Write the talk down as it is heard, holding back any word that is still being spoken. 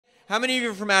How many of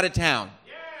you are from out of town?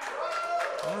 Yeah.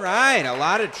 All right, a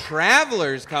lot of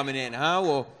travelers coming in, huh?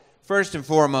 Well, first and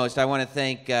foremost, I want to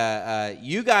thank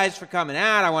you guys for coming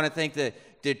out. I want to thank the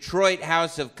Detroit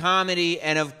House of Comedy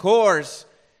and, of course,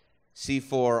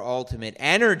 C4 Ultimate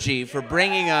Energy for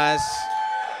bringing us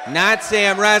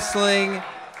Notsam Wrestling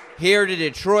here to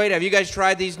Detroit. Have you guys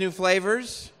tried these new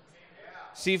flavors?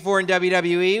 C4 and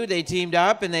WWE, they teamed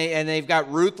up, and they've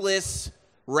got Ruthless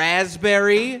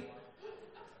Raspberry,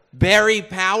 Berry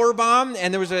Powerbomb,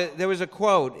 and there was a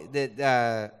quote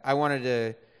that I wanted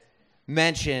to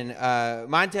mention.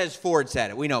 Montez Ford said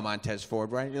it. We know Montez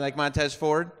Ford, right? You like Montez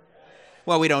Ford?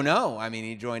 Well, we don't know. I mean,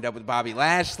 he joined up with Bobby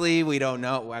Lashley. We don't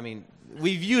know. I mean,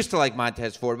 we used to like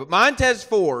Montez Ford, but Montez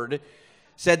Ford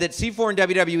said that C4 and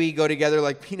WWE go together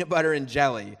like peanut butter and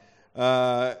jelly.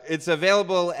 It's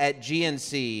available at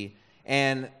GNC,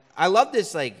 and I love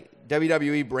this like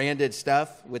WWE branded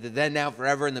stuff with the Then Now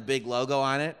Forever and the big logo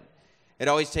on it. It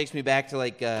always takes me back to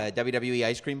like WWE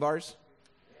ice cream bars.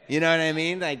 You know what I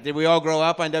mean? Like, did we all grow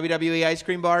up on WWE ice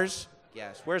cream bars?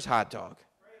 Yes. Where's Hot Dog?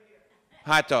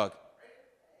 Hot Dog.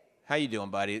 How you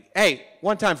doing, buddy? Hey,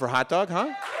 one time for Hot Dog,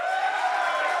 huh?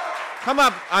 Come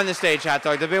up on the stage, Hot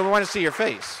Dog. They want to see your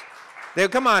face.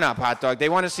 Come on up, Hot Dog. They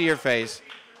want to see your face.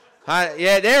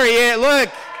 Yeah, there he is. Look.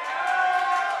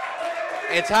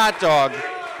 It's Hot Dog.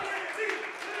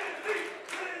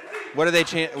 What are they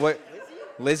chanting? What?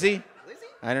 Lizzie? Lizzie?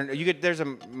 I don't know. You could. There's a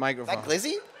microphone. Is that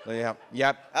Glizzy? Yeah.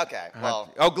 Yep. Okay.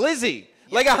 Well. Oh, Glizzy.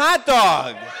 Yeah. Like a hot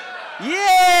dog.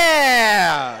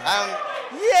 Yeah.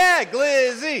 Yeah,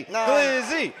 Glizzy. No.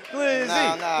 Glizzy. Glizzy.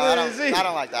 No, Glizzy. I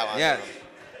don't like that one. Yes.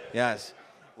 Yes.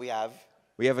 We have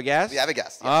a guest? We have a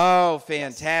guest. Yes. Oh,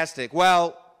 fantastic. Yes.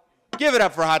 Well, give it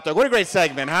up for Hot Dog. What a great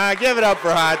segment, huh? Give it up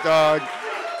for Hot Dog.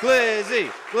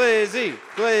 Glizzy. Glizzy.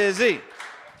 Glizzy.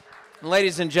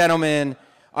 Ladies and gentlemen,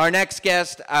 our next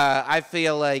guest, I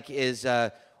feel like, is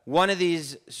one of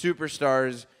these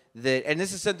superstars that, and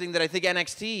this is something that I think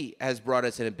NXT has brought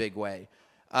us in a big way.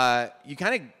 You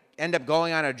kind of end up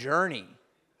going on a journey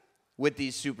with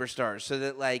these superstars so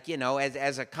that, like, you know,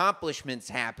 as accomplishments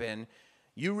happen,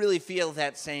 you really feel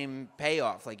that same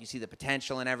payoff. Like, you see the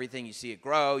potential and everything. You see it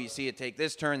grow. You see it take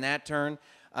this turn, that turn.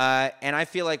 And I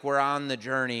feel like we're on the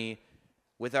journey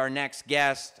with our next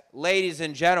guest. Ladies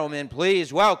and gentlemen,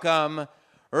 please welcome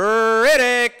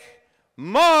Riddick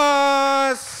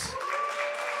Moss.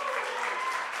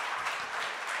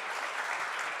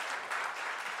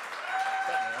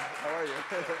 How are you?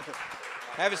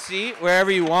 Have a seat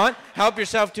wherever you want. Help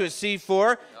yourself to a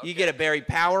C4. Okay. You get a berry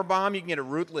power bomb. You can get a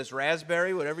rootless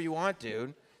raspberry, whatever you want,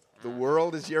 dude. The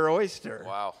world is your oyster.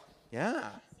 Wow. Yeah.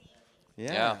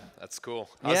 Yeah, that's cool.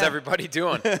 How's everybody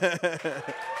doing?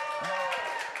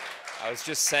 I was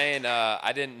just saying,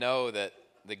 I didn't know that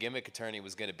the gimmick attorney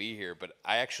was going to be here, but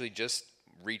I actually just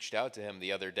reached out to him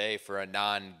the other day for a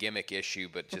non-gimmick issue,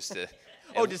 but just a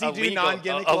does he do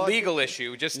non-gimmick? A legal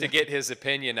issue, just to get his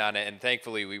opinion on it, and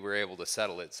thankfully we were able to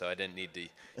settle it, so I didn't need to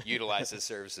utilize his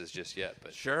services just yet.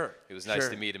 But sure, it was nice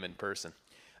to meet him in person.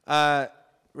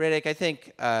 Riddick, I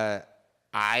think I,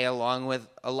 along with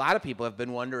a lot of people, have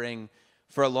been wondering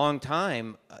for a long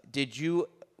time.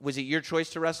 Was it your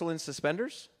choice to wrestle in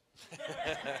suspenders?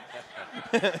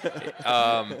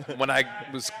 When I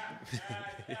was,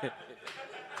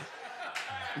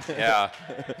 yeah.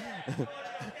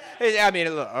 I mean,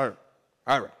 all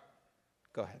right.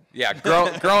 Go ahead. Yeah,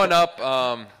 growing up,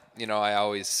 you know, I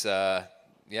always,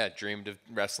 dreamed of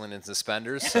wrestling in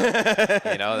suspenders. So,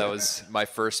 you know, that was my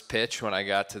first pitch when I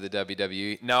got to the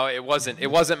WWE. No, it wasn't. It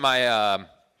wasn't my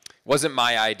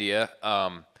idea.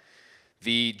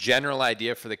 The general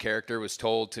idea for the character was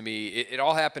told to me. It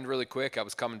all happened really quick. I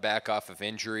was coming back off of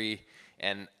injury,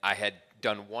 and I had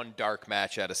done one dark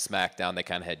match at a SmackDown. They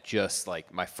kind of had just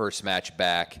like my first match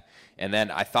back. And then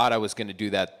I thought I was going to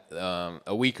do that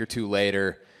a week or two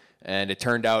later, and it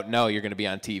turned out, no, you're going to be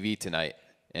on TV tonight,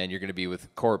 and you're going to be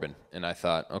with Corbin. And I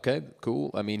thought, okay,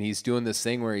 cool. I mean, he's doing this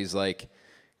thing where he's like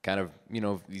kind of, you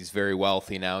know, he's very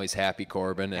wealthy now. He's Happy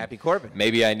Corbin. Happy Corbin.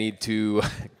 Maybe I need to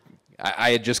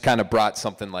I had just kind of brought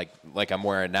something like I'm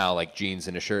wearing now, like jeans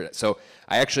and a shirt. So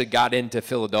I actually got into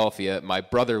Philadelphia. My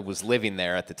brother was living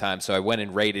there at the time, so I went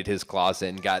and raided his closet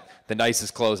and got the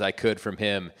nicest clothes I could from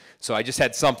him. So I just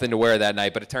had something to wear that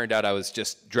night, but it turned out I was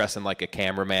just dressing like a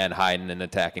cameraman, hiding and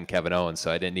attacking Kevin Owens,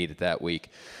 so I didn't need it that week.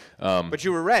 But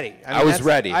you were ready. I was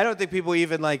ready. I don't think people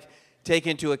even take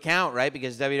into account, right,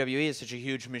 because WWE is such a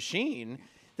huge machine,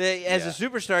 that as a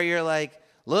superstar, you're like,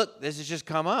 look, this has just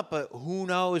come up, but who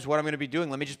knows what I'm going to be doing?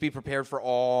 Let me just be prepared for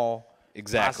all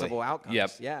possible outcomes.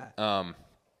 Yep. Yeah.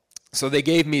 So they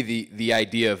gave me the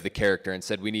idea of the character and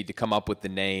said we need to come up with the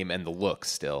name and the look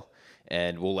still.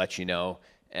 and we'll let you know.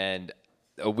 And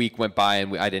a week went by,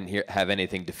 and I didn't have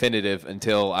anything definitive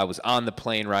until I was on the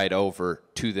plane ride over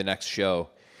to the next show,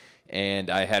 and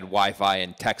I had Wi-Fi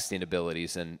and texting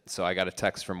abilities, and so I got a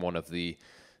text from one of the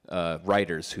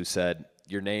writers who said,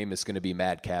 "Your name is going to be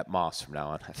MadCap Moss from now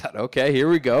on." I thought, okay, here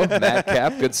we go.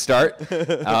 MadCap, good start.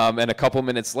 And a couple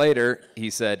minutes later, he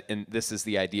said, "And this is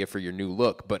the idea for your new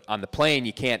look. But on the plane,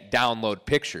 you can't download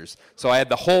pictures." So I had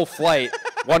the whole flight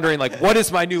wondering, like, what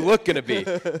is my new look going to be?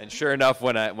 And sure enough,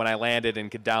 when I landed and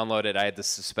could download it, I had the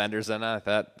suspenders on. I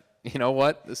thought, you know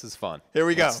what? This is fun. Here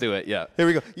we go. Let's do it. Yeah. Here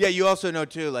we go. Yeah, you also know,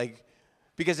 too, like,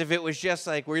 because if it was just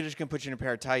like, we're just going to put you in a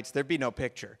pair of tights, there'd be no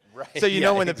picture. Right. So you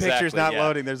know when the exactly, picture's not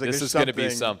loading, there's like, this there's is going to be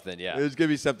something, yeah. There's going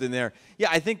to be something there. Yeah,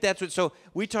 I think that's what, so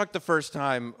we talked the first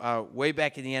time way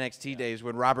back in the NXT days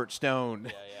when Robert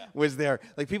Stone was there.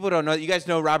 Like, people don't know, you guys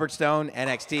know Robert Stone,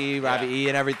 NXT, Robbie E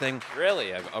and everything.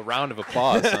 Really? A round of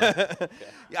applause, huh? Okay.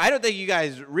 I don't think you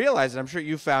guys realize it. I'm sure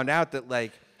you found out that,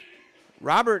 like,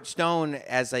 Robert Stone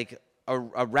as, like,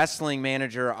 a wrestling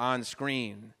manager on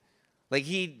screen, like,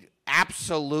 he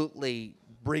absolutely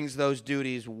brings those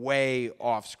duties way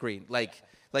off screen. Like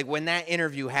when that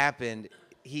interview happened,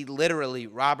 he literally,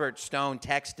 Robert Stone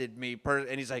texted me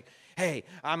and he's like, "Hey,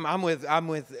 I'm with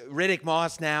Riddick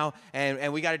Moss now,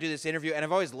 and we got to do this interview." And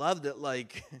I've always loved it.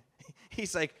 Like,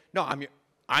 he's like, "No,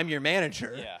 I'm your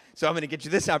manager, so I'm going to get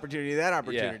you this opportunity, that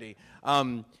opportunity."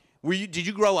 Yeah. Did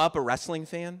you grow up a wrestling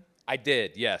fan? I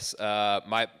did, yes.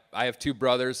 I have two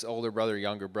brothers, older brother,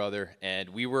 younger brother, and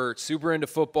we were super into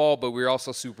football, but we were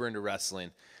also super into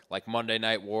wrestling, like Monday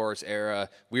Night Wars era.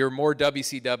 We were more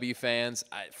WCW fans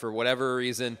for whatever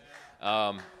reason.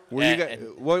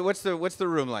 What's the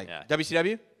room like? Yeah.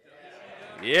 WCW?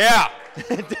 Yeah.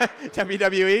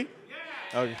 WWE?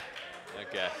 Yeah. Okay.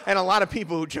 Okay. And a lot of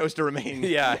people who chose to remain.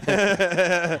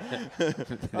 Yeah.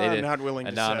 I'm not willing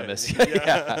anonymous. to say.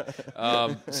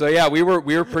 Yeah. So yeah, we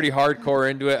were pretty hardcore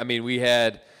into it. I mean,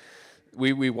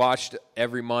 we watched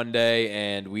every Monday,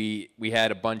 and we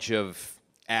had a bunch of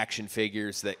action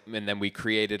figures and then we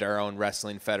created our own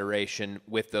wrestling federation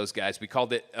with those guys. We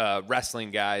called it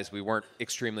Wrestling Guys. We weren't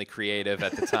extremely creative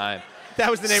at the time.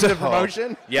 That was the name of the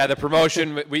promotion? Yeah, the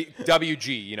promotion.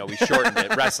 WG. We shortened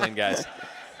it. Wrestling Guys.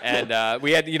 And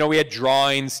we had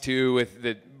drawings too with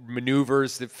the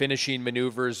maneuvers, the finishing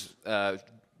maneuvers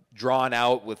drawn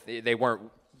out. They weren't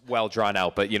well drawn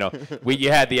out, but you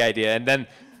had the idea. And then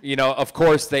of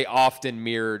course they often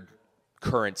mirrored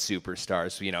current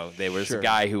superstars. There was a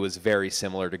guy who was very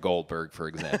similar to Goldberg, for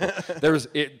example.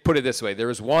 Put it this way: there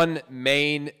was one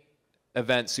main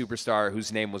event superstar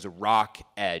whose name was Rock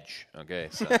Edge. Okay,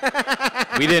 so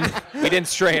we didn't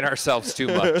strain ourselves too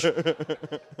much.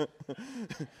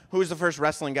 Who was the first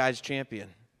Wrestling Guys champion?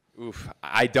 Oof,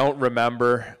 I don't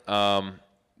remember,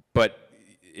 but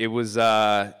it was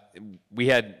we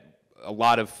had a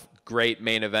lot of great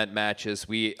main event matches.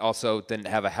 We also didn't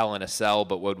have a Hell in a Cell,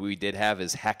 but what we did have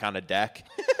is Heck on a Deck.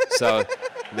 So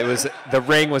the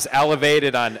ring was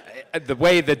elevated on the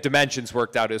way the dimensions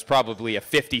worked out. It was probably a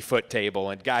 50-foot table,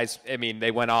 and guys, I mean,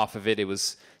 they went off of it. It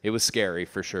was scary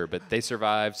for sure, but they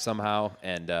survived somehow,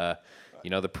 and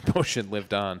the promotion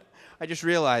lived on. I just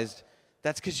realized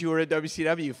that's because you were a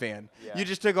WCW fan. Yeah. You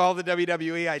just took all the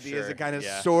WWE ideas and kind of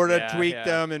sort of tweaked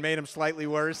them and made them slightly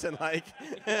worse, and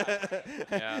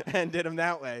and did them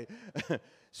that way.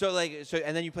 So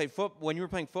and then you played football. When you were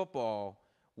playing football,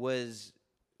 was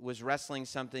wrestling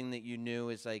something that you knew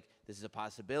is like, this is a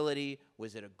possibility?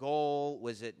 Was it a goal?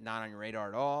 Was it not on your radar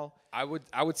at all? I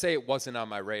would say it wasn't on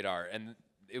my radar, and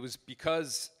it was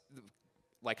because,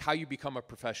 like, how you become a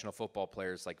professional football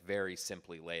player is, like, very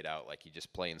simply laid out. Like, you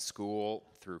just play in school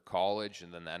through college,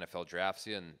 and then the NFL drafts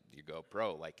you, and you go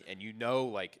pro. Like, and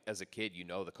like, as a kid,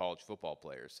 the college football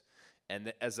players,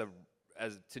 and as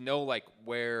to know, like,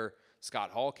 where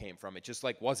Scott Hall came from, it just,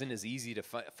 like, wasn't as easy to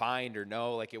find or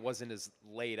know. Like, it wasn't as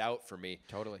laid out for me.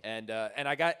 Totally. And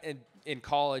I got in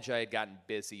college, I had gotten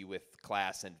busy with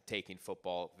class and taking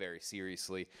football very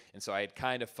seriously, and so I had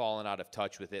kind of fallen out of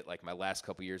touch with it, like, my last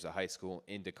couple years of high school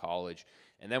into college.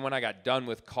 And then when I got done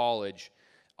with college,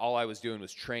 all I was doing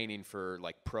was training for,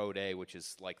 like, Pro Day, which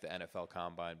is like the NFL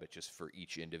Combine, but just for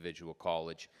each individual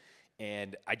college.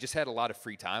 And I just had a lot of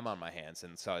free time on my hands,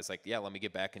 and so I was like, yeah, let me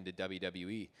get back into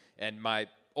WWE. And my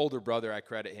older brother, I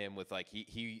credit him with, like,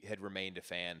 he had remained a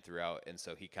fan throughout, and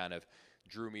so he kind of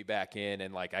drew me back in,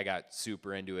 and, like, I got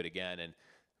super into it again. And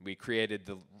we created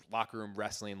the locker room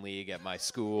wrestling league at my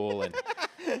school, and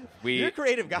you're a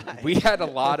creative guy. We had a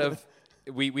lot of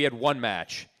we had one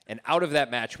match, And out of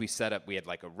that match, we had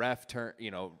like a ref turn,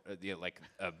 like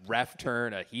a ref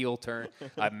turn, a heel turn,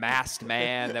 a masked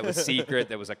man that was secret,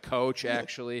 that was a coach,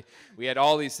 actually. We had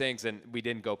all these things, and we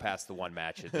didn't go past the one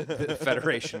match. The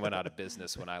Federation went out of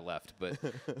business when I left. But,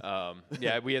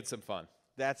 yeah, we had some fun.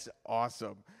 That's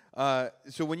awesome.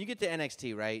 So when you get to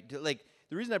NXT, right, like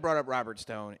the reason I brought up Robert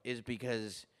Stone is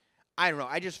because, I don't know,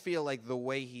 I just feel like the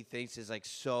way he thinks is like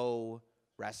so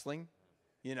wrestling,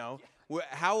 you know? Yeah.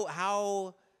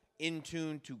 How in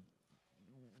tune to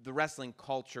the wrestling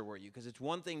culture were you? Because it's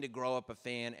one thing to grow up a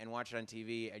fan and watch it on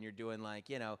TV, and you're doing like,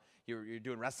 you're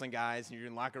doing wrestling guys and you're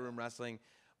doing locker room wrestling,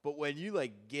 but when you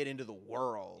like get into the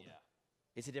world,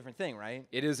 it's a different thing, right?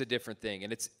 It is a different thing,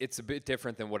 and it's a bit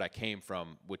different than what I came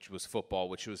from, which was football,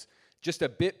 which was just a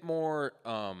bit more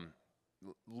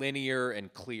linear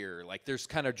and clear. Like there's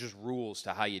kind of just rules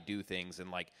to how you do things, and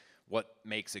like what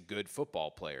makes a good football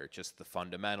player, just the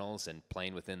fundamentals and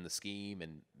playing within the scheme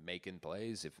and making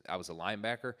plays. If I was a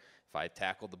linebacker, if I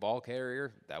tackled the ball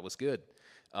carrier, that was good.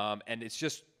 And it's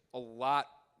just a lot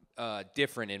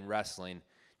different in wrestling.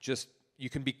 Just you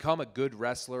can become a good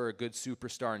wrestler, a good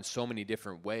superstar in so many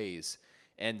different ways.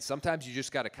 And sometimes you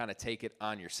just got to kind of take it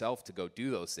on yourself to go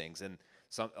do those things. And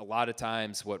a lot of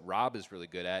times what Rob is really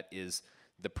good at is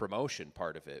the promotion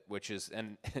part of it, which is,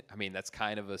 and I mean, that's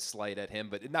kind of a slight at him,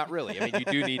 but not really. I mean, you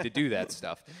do need to do that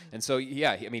stuff. And so,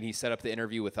 yeah, I mean, he set up the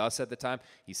interview with us at the time.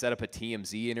 He set up a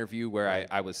TMZ interview where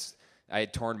I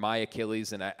had torn my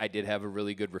Achilles, and I did have a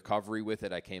really good recovery with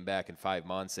it. I came back in 5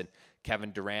 months, and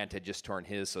Kevin Durant had just torn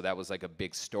his, so that was like a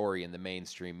big story in the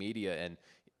mainstream media. And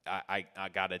I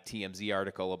got a TMZ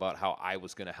article about how I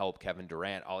was going to help Kevin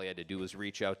Durant. All he had to do was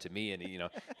reach out to me, and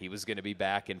he was going to be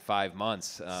back in 5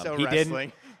 months. So he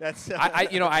wrestling. Didn't.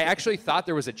 I actually thought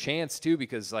there was a chance too,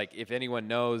 because like if anyone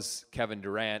knows Kevin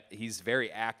Durant, he's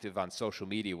very active on social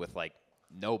media with like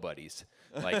nobodies,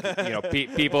 like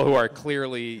people who are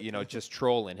clearly just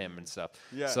trolling him and stuff.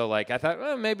 Yeah. So like I thought,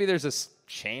 well, maybe there's a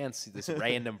chance this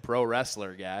random pro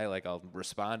wrestler guy, like I'll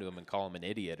respond to him and call him an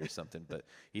idiot or something, but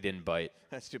he didn't bite.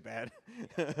 That's too bad.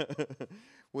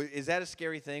 Well, is that a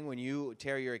scary thing when you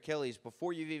tear your Achilles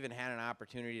before you've even had an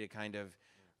opportunity to kind of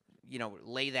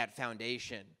lay that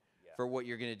foundation for what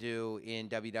you're going to do in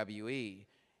WWE?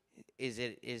 Is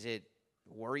it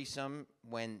worrisome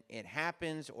when it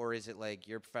happens, or is it like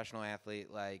you're a professional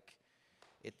athlete, like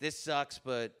this sucks,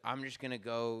 but I'm just going to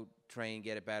go train,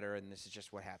 get it better, and this is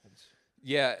just what happens?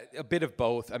 Yeah, a bit of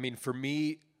both. I mean, for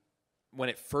me, when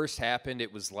it first happened,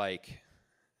 it was like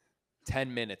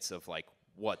 10 minutes of like,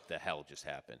 what the hell just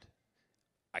happened?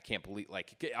 I can't believe,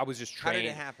 like, I was just training. How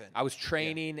did it happen? I was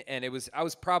training, and I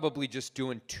was probably just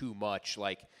doing too much.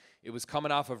 Like, it was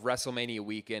coming off of WrestleMania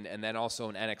weekend, and then also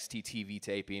an NXT TV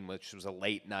taping, which was a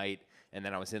late night, and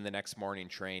then I was in the next morning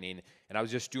training, and I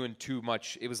was just doing too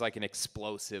much. It was like an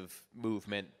explosive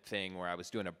movement thing where I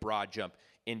was doing a broad jump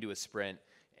into a sprint.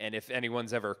 And if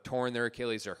anyone's ever torn their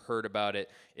Achilles or heard about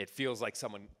it, it feels like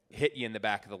someone hit you in the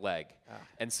back of the leg.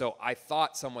 And so I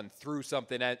thought someone threw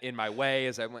something in my way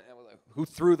as I went. Who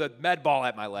threw the med ball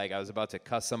at my leg? I was about to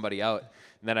cuss somebody out,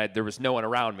 and then there was no one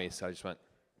around me, so I just went,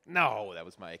 no, that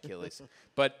was my Achilles.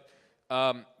 But,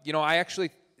 I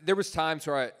actually, there was times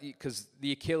where because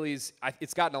the Achilles,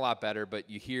 it's gotten a lot better, but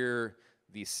you hear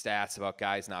these stats about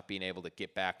guys not being able to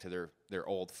get back to their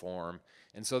old form.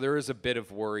 And so there is a bit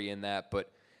of worry in that, but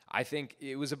I think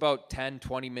it was about 10,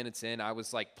 20 minutes in, I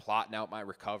was like plotting out my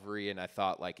recovery, and I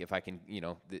thought like if I can,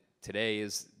 today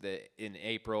is in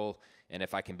April, and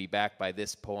if I can be back by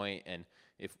this point, and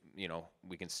if,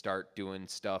 we can start doing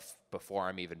stuff before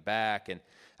I'm even back. And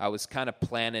I was kind of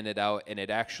planning it out, and it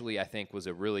actually, I think, was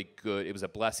it was a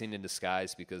blessing in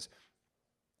disguise, because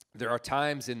there are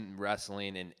times in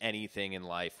wrestling and anything in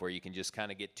life where you can just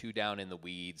kind of get too down in the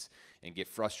weeds and get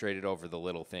frustrated over the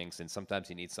little things, and sometimes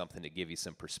you need something to give you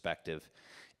some perspective.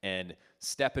 And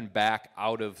stepping back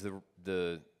out of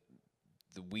the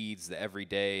weeds, the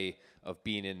everyday of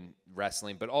being in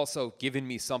wrestling, but also giving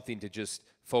me something to just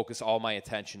focus all my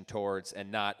attention towards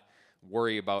and not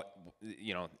worry about,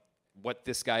 what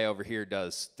this guy over here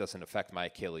doesn't affect my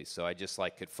Achilles. So I just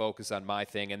could focus on my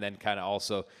thing and then kind of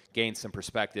also gain some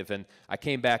perspective. And I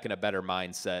came back in a better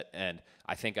mindset, and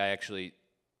I think I actually,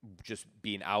 just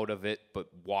being out of it, but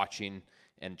watching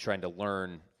and trying to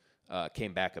learn,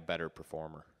 came back a better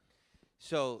performer.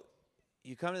 So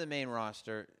you come to the main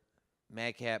roster,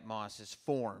 MadCap Moss is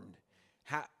formed.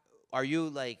 How are you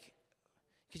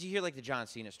because you hear the John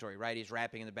Cena story, right? He's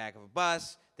rapping in the back of a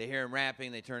bus. They hear him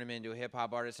rapping. They turn him into a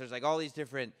hip-hop artist. There's all these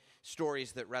different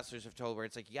stories that wrestlers have told where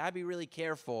it's you got to be really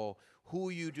careful who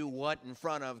you do what in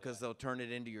front of, because they'll turn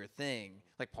it into your thing.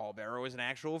 Like Paul Bearer was an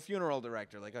actual funeral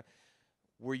director.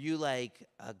 were you like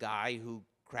a guy who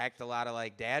cracked a lot of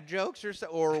like dad jokes or so,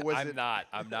 or was I'm not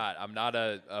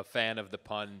a fan of the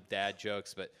pun dad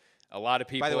jokes, but a lot of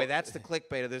people. By the way, that's the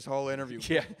clickbait of this whole interview.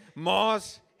 Yeah.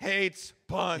 Moss hates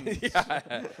puns.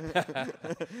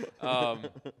 No,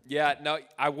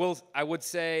 I would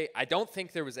say I don't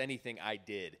think there was anything I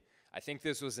did. I think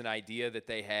this was an idea that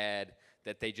they had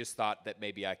that they just thought that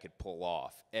maybe I could pull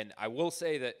off. And I will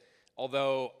say that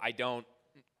although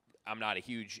I'm not a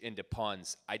huge into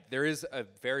puns, there is a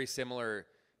very similar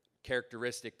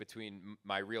characteristic between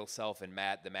my real self and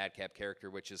Matt, the MadCap character,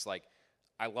 which is like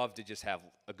I love to just have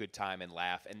a good time and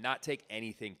laugh and not take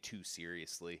anything too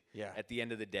seriously. Yeah. At the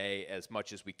end of the day, as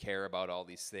much as we care about all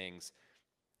these things,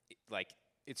 like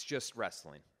it's just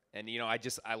wrestling. And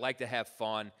I like to have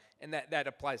fun, and that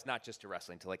applies not just to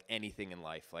wrestling, to like anything in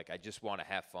life. Like I just want to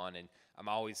have fun, and I'm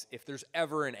always, if there's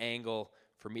ever an angle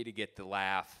for me to get the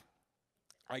laugh,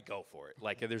 I go for it.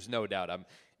 Like there's no doubt.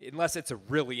 Unless it's a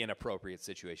really inappropriate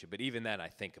situation, but even then I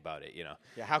think about it. Yeah.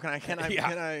 How can I? Can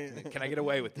I get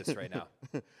away with this right now?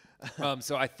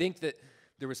 So I think that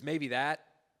there was maybe that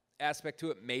aspect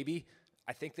to it. Maybe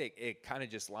I think that it kind of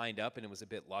just lined up, and it was a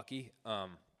bit lucky.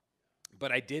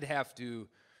 But I did have to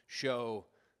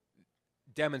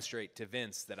demonstrate to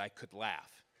Vince that I could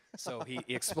laugh. So he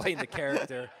explained the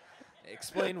character,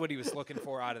 explained what he was looking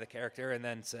for out of the character, and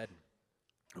then said,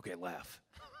 "Okay, laugh."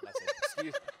 I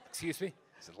said, excuse me? He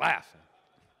said, "Laugh."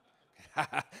 All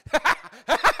right,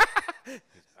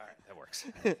 that works.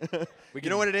 You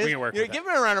know what it is? We can work with that. Give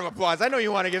him a round of applause. I know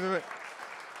you want to give him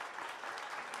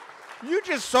You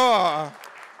just saw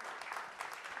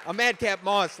a MadCap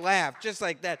Moss laugh just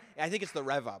like that. I think it's the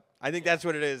rev up. I think that's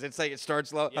what it is. It's like it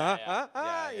starts low. Yeah.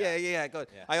 It goes.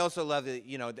 I also love it,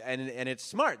 and it's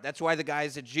smart. That's why the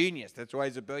guy's a genius. That's why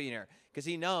he's a billionaire, because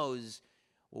he knows,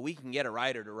 well, we can get a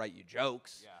writer to write you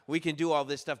jokes. Yeah. We can do all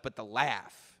this stuff, but the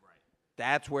laugh,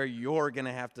 that's where you're going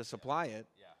to have to supply it.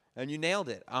 Yeah. And you nailed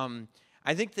it.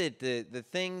 I think that the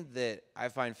thing that I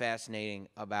find fascinating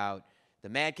about the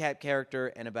MadCap character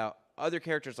and about other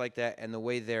characters like that and the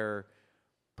way they're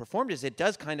performed is it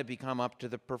does kind of become up to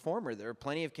the performer. There are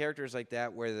plenty of characters like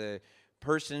that where the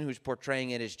person who's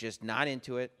portraying it is just not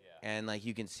into it, and like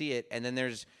you can see it. And then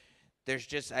there's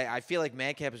just I feel like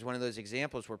MadCap is one of those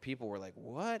examples where people were like,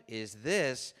 "What is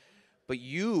this?" But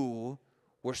you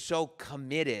were so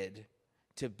committed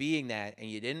to being that, and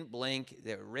you didn't blink.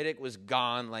 That Riddick was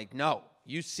gone. Like, no,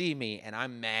 you see me, and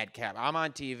I'm MadCap. I'm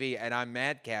on TV, and I'm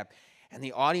MadCap, and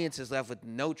the audience is left with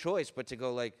no choice but to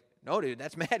go like, "No, dude,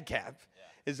 that's MadCap."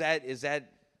 Yeah.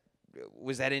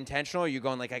 Was that intentional? Are you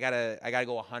going like I gotta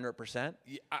go 100%?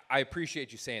 I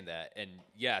appreciate you saying that, and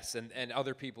yes, and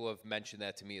other people have mentioned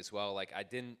that to me as well. Like I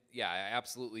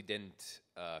absolutely didn't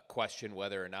question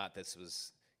whether or not this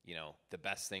was the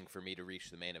best thing for me to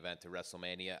reach the main event to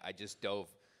WrestleMania. I just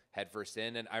dove headfirst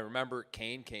in, and I remember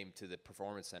Kane came to the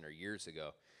Performance Center years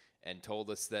ago and told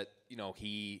us that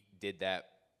he did that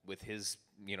with his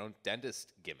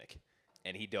dentist gimmick.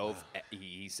 And he dove.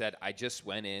 He said, "I just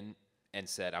went in and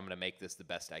said I'm going to make this the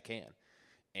best I can."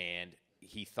 And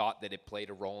he thought that it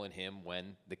played a role in him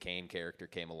when the Kane character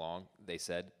came along. They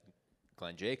said,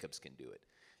 "Glenn Jacobs can do it."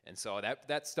 And so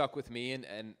that stuck with me.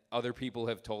 And other people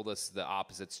have told us the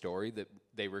opposite story, that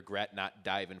they regret not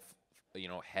diving,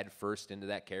 head first into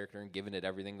that character and giving it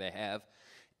everything they have.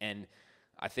 And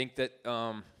I think that,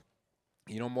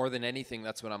 more than anything,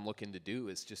 that's what I'm looking to do,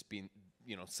 is just be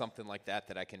something like that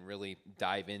I can really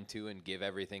dive into and give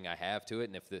everything I have to it.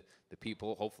 And if the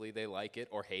people, hopefully they like it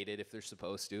or hate it if they're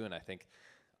supposed to. And I think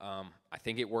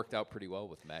it worked out pretty well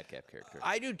with the MadCap character.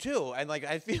 I do too. And like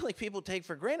I feel like people take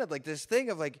for granted like this thing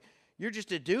of like you're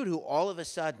just a dude who all of a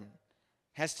sudden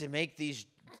has to make these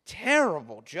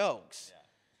terrible jokes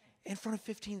in front of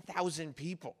 15,000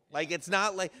 people. Like it's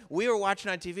not like we were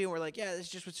watching on TV and we're like, yeah, this is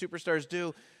just what superstars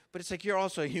do. But it's like you're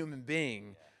also a human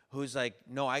being who's like,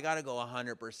 no, I got to go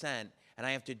 100%, and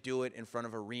I have to do it in front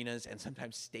of arenas and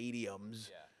sometimes stadiums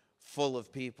full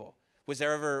of people. Was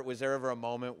there ever a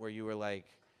moment where you were like,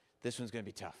 this one's going to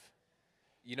be tough?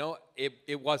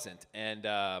 It wasn't. And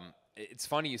it's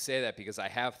funny you say that, because I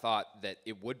have thought that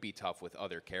it would be tough with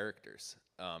other characters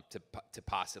to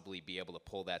possibly be able to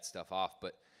pull that stuff off.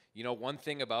 But, one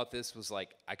thing about this was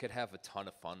like I could have a ton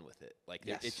of fun with it. Like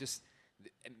it just...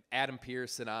 Adam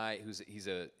Pearce and I, he's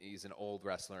an old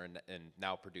wrestler and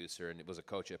now producer, and was a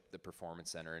coach at the Performance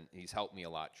Center, and he's helped me a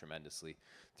lot tremendously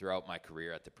throughout my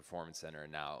career at the Performance Center,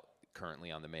 and now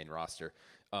currently on the main roster.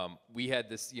 We had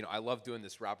this, I love doing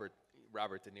this Robert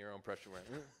De Niro impression where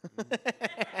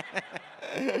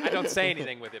I don't say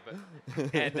anything with it, but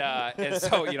and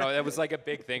so that was like a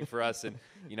big thing for us, and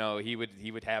he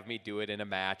would have me do it in a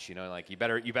match, like you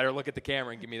better look at the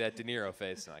camera and give me that De Niro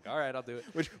face. I'm like, all right, I'll do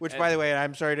it. Which by the way,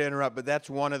 I'm sorry to interrupt, but that's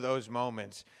one of those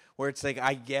moments where it's like,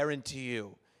 I guarantee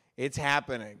you, it's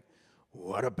happening.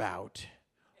 What about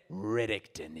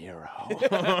Riddick De Niro?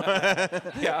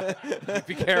 Yeah,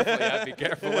 be careful. Yeah, be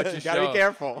careful what you show. Gotta be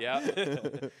careful.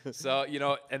 Yeah. So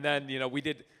and then we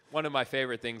did one of my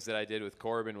favorite things that I did with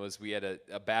Corbin was we had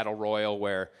a battle royal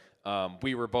where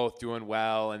we were both doing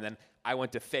well, and then I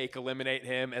went to fake eliminate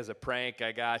him as a prank.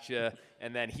 I gotcha.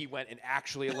 And then he went and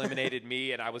actually eliminated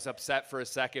me, and I was upset for a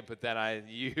second, but then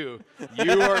you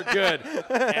are good.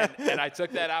 And I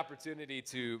took that opportunity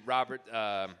to Robert.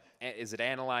 Is it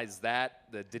Analyze That,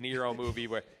 the De Niro movie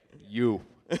where you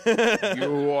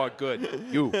are good,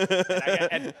 you.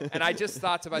 And I just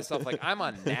thought to myself, like, I'm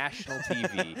on national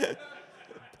TV.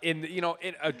 In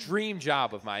a dream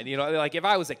job of mine, like if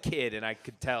I was a kid and I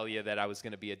could tell you that I was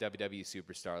going to be a WWE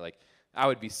superstar, like I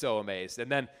would be so amazed.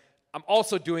 And then I'm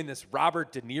also doing this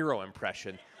Robert De Niro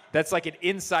impression. That's like an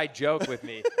inside joke with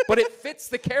me, but it fits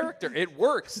the character. It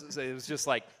works. So it was just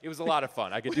like, it was a lot of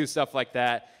fun. I could do stuff like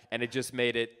that, and it just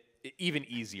made it even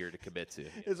easier to commit to.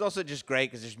 It's also just great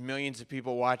because there's millions of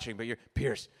people watching, but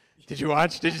Pierce, did you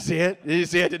watch? Did you see it? Did you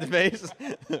see it in the face?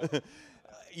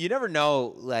 You never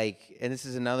know, like, and this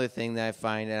is another thing that I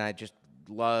find, and I just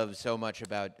love so much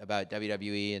about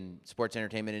WWE and sports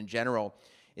entertainment in general,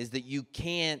 is that you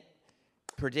can't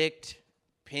predict,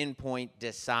 pinpoint,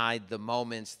 decide the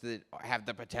moments that have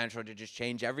the potential to just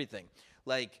change everything.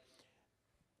 Like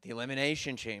the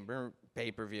Elimination Chamber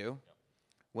pay-per-view,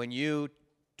 when you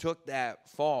took that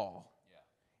fall,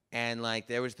 and like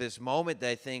there was this moment that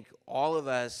I think all of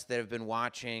us that have been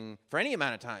watching for any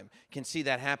amount of time can see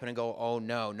that happen and go, oh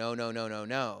no, no, no, no, no,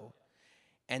 no.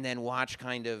 And then watch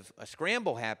kind of a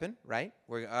scramble happen, right?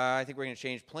 Where I think we're going to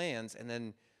change plans. And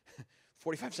then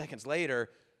 45 seconds later,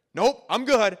 nope, I'm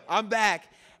good, I'm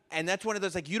back. And that's one of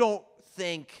those, like, you don't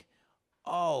think,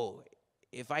 oh,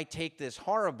 if I take this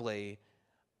horribly,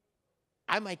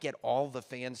 I might get all the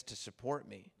fans to support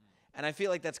me. And I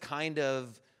feel like that's kind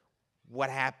of what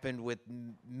happened with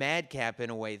MadCap in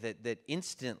a way, that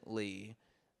instantly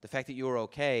the fact that you were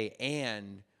okay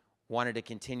and wanted to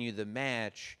continue the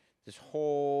match, this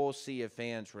whole sea of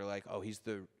fans were like, oh, he's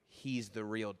the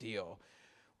real deal.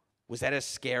 Was that a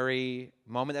scary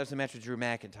moment? That was the match with Drew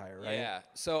McIntyre, right? Yeah.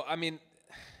 So, I mean,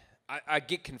 I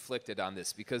get conflicted on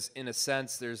this because in a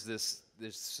sense there's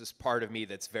this part of me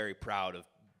that's very proud of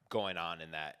going on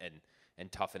in that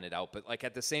and toughing it out. But like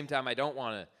at the same time, I don't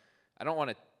want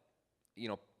to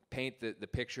paint the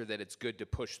picture that it's good to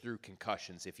push through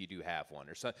concussions if you do have one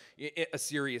or so a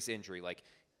serious injury. Like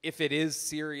if it is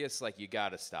serious, like you got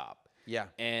to stop. Yeah.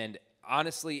 And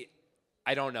honestly,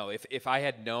 I don't know if I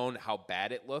had known how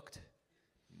bad it looked,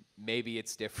 maybe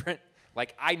it's different.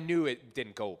 Like I knew it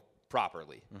didn't go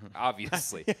properly,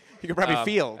 obviously. You could probably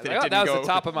feel that that was the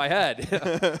top of my head.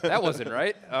 That wasn't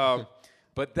right.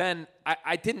 But then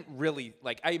I didn't really,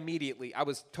 like, I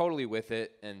was totally with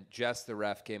it, and Jess, the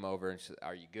ref, came over and she said,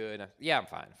 are you good? Yeah, I'm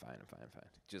fine.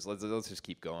 Just let's just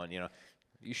keep going,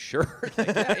 You sure? Like,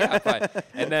 yeah, I'm fine.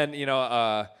 And then,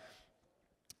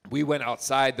 we went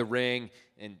outside the ring,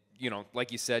 and,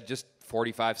 like you said, just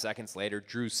 45 seconds later,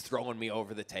 Drew's throwing me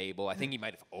over the table. I think he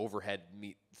might have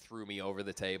threw me over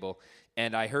the table.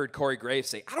 And I heard Corey Graves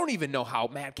say, I don't even know how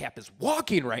MadCap is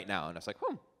walking right now. And I was like,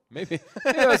 Maybe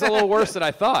it was a little worse than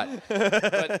I thought.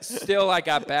 But still, I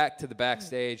got back to the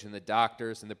backstage, and the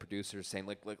doctors and the producers saying,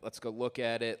 like, let's go look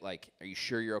at it. Like, are you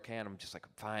sure you're okay? And I'm just like,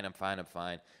 I'm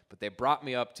fine. But they brought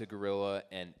me up to Gorilla,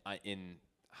 and in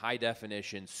high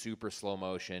definition, super slow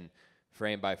motion,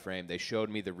 frame by frame, they showed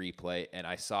me the replay, and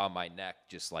I saw my neck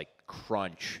just, like,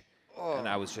 crunch. Oh. And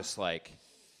I was just like,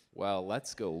 well,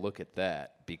 let's go look at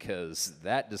that, because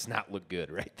that does not look good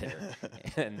right there.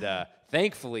 And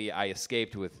thankfully, I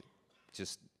escaped with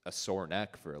just a sore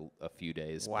neck for a few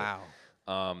days. Wow.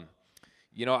 But,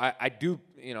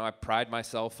 I pride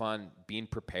myself on being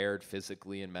prepared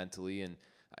physically and mentally, and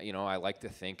I like to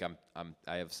think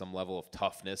I have some level of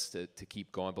toughness to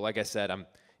keep going. But like I said,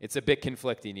 it's a bit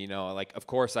conflicting. Like of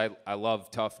course I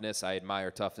love toughness. I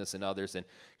admire toughness in others, and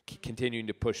continuing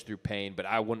to push through pain. But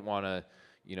I wouldn't want to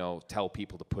tell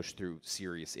people to push through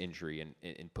serious injury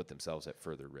and put themselves at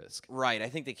further risk. Right. I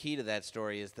think the key to that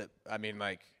story is that,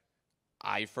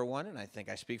 I, for one, and I think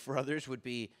I speak for others, would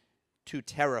be too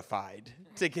terrified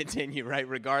to continue, right?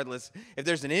 Regardless, if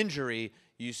there's an injury,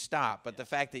 you stop. But the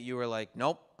fact that you were like,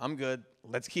 nope, I'm good,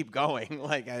 let's keep going.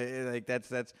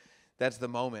 That's the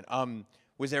moment.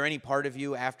 Was there any part of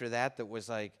you after that was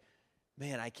like,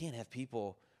 man, I can't have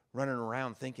people running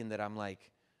around thinking that I'm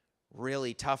like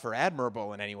really tough or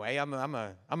admirable in any way. I'm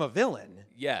a villain.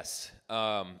 Yes.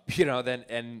 There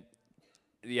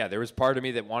was part of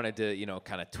me that wanted to,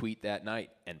 kind of tweet that night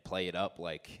and play it up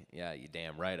like, yeah, you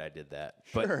damn right I did that.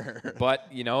 Sure. But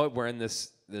we're in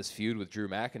this feud with Drew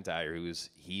McIntyre,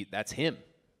 that's him.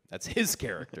 That's his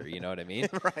character, you know what I mean?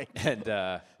 Right.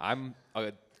 And I'm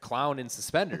a clown in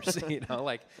suspenders,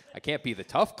 like I can't be the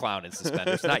tough clown in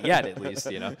suspenders, not yet at least,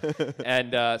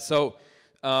 And so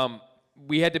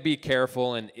we had to be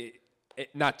careful and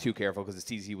not too careful because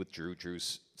it's easy with Drew.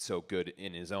 Drew's so good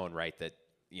in his own right that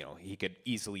he could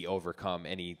easily overcome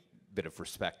any bit of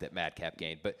respect that MadCap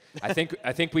gained. But I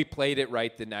think we played it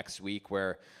right the next week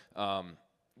where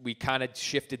we kind of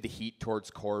shifted the heat towards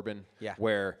Corbin,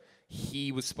 where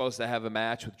he was supposed to have a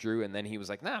match with Drew, and then he was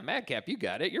like, nah, MadCap, you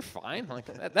got it. You're fine. Like,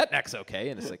 that neck's okay.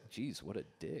 And it's like, geez, what a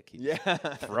dick. He's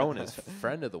throwing his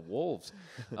friend to the wolves.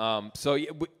 So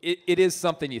it is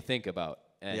something you think about,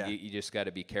 and you just got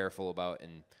to be careful about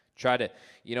and try to,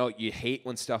 you hate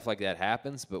when stuff like that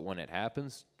happens, but when it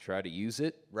happens, try to use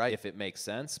it if it makes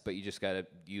sense, but you just got to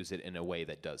use it in a way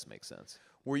that does make sense.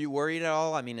 Were you worried at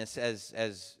all? I mean,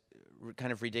 as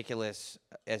kind of ridiculous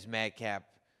as MadCap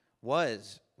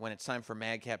was, when it's time for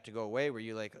MadCap to go away, were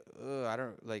you like,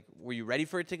 were you ready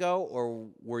for it to go, or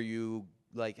were you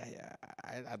like,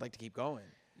 I'd like to keep going?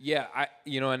 Yeah,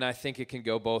 and I think it can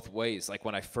go both ways. Like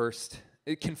when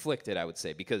it conflicted, I would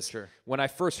say, because when I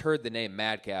first heard the name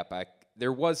MadCap,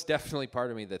 there was definitely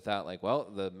part of me that thought like, well,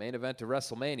 the main event of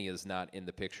WrestleMania is not in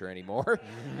the picture anymore.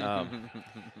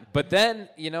 But then,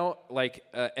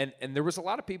 and there was a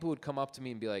lot of people who would come up to me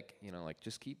and be like,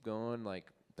 just keep going, like,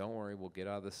 don't worry, we'll get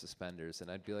out of the suspenders. And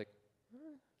I'd be like,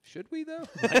 should we though?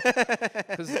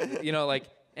 Because,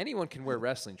 anyone can wear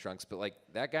wrestling trunks, but like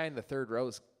that guy in the third row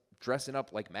is dressing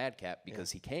up like MadCap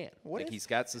because he can. He's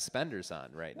got suspenders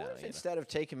on right now. What if instead of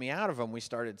taking me out of them, we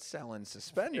started selling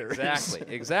suspenders?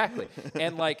 Exactly.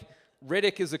 And like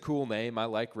Riddick is a cool name. I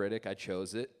like Riddick. I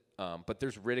chose it. But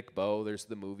there's Riddick Bowe. There's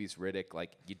the movies Riddick.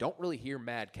 Like you don't really hear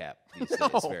MadCap these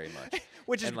days very much.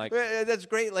 Which is like that's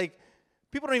great. Like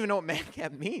people don't even know what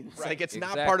MadCap means. Right, like it's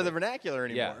not part of the vernacular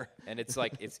anymore. Yeah. And it's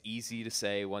like it's easy to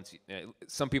say once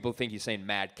some people think you're saying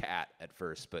Mad Cat at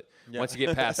first, but once you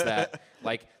get past that,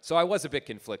 so I was a bit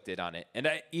conflicted on it. And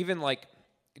I even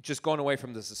just going away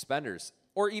from the suspenders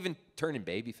or even turning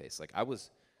babyface, like I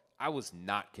was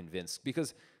not convinced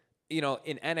because in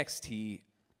NXT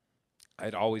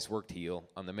I'd always worked heel.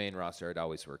 On the main roster I'd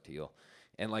always worked heel.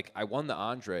 And I won the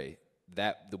Andre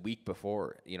the week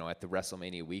before, at the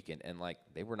WrestleMania weekend, and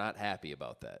they were not happy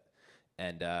about that.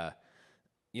 And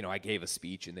I gave a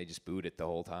speech and they just booed it the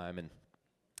whole time. And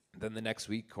then the next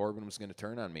week Corbin was going to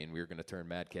turn on me and we were going to turn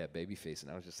MadCap babyface,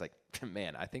 and I was just like,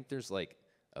 man, I think there's a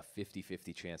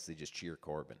 50-50 chance they just cheer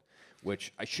Corbin,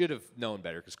 which I should have known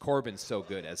better because Corbin's so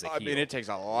good as a heel. I mean, it takes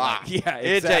a lot. Yeah, exactly.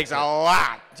 It takes a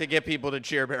lot to get people to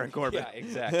cheer Baron Corbin. Yeah,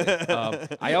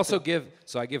 exactly. I also give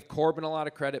Corbin a lot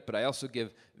of credit, but I also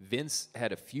give Vince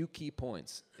had a few key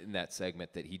points in that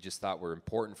segment that he just thought were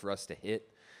important for us to hit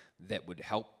that would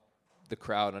help the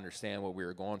crowd understand what we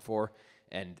were going for.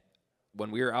 And when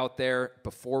we were out there,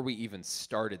 before we even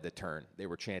started the turn, they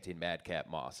were chanting MadCap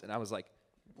Moss. And I was like,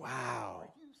 wow.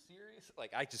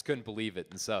 I just couldn't believe it.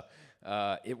 And so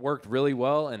it worked really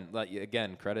well. And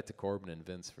again, credit to Corbin and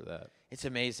Vince for that. It's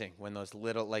amazing when those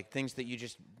little things that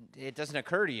it doesn't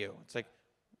occur to you. It's like,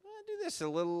 do this a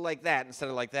little like that instead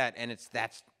of like that. And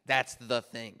that's the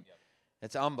thing. Yep.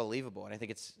 It's unbelievable. And I think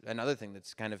it's another thing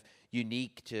that's kind of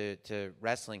unique to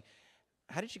wrestling.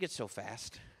 How did you get so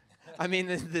fast? I mean,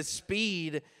 the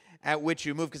speed at which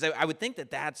you move, because I would think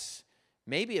that's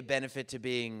maybe a benefit to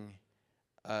being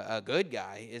a good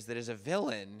guy, is that as a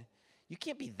villain, you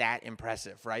can't be that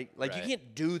impressive, right? You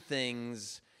can't do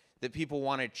things that people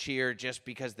want to cheer just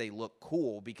because they look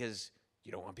cool, because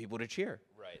you don't want people to cheer.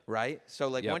 Right?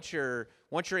 So Yep.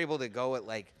 once you're able to go at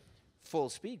full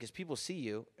speed, because people see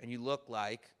you and you look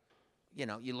like an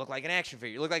action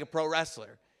figure, you look like a pro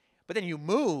wrestler, but then you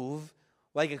move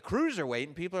like a cruiserweight,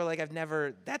 and people are like,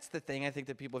 that's the thing I think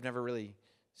that people have never really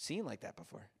seen like that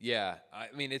before. Yeah, I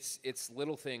mean it's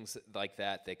little things like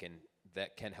that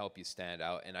that can help you stand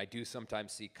out. And I do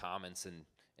sometimes see comments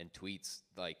and tweets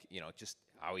just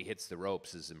how he hits the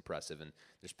ropes is impressive. And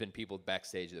there's been people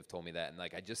backstage that have told me that. And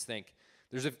I just think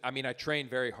I train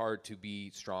very hard to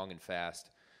be strong and fast,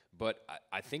 but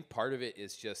I think part of it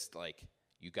is just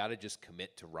you got to just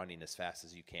commit to running as fast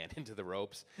as you can into the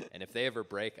ropes. And if they ever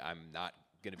break, I'm not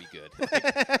going to be good.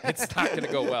 It's not going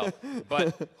to go well.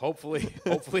 But hopefully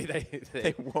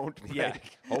they won't break. Yeah,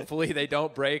 hopefully they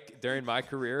don't break during my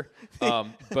career.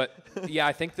 But yeah,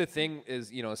 I think the thing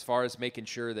is, as far as making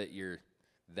sure that you're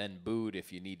then booed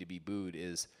if you need to be booed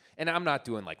is, and I'm not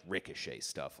doing like Ricochet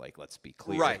stuff. Like, let's be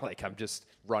clear. Right. Like, I'm just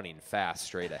running fast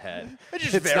straight ahead. It's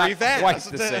just It's very not fast. quite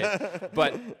the same.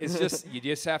 But it's just, you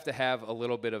just have to have a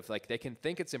little bit of, like, they can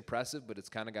think it's impressive, but it's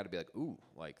kind of got to be like, ooh,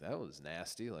 like, that was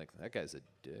nasty. Like, that guy's a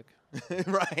dick.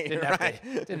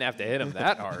 Didn't have to hit him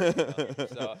that hard.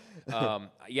 So,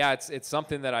 yeah, it's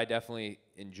something that I definitely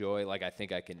enjoy. Like, I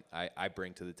think I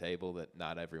bring to the table that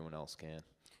not everyone else can.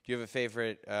 Do you have a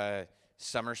favorite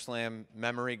SummerSlam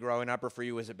memory growing up, or for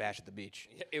you was it Bash at the Beach?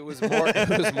 It was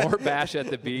more Bash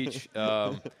at the Beach.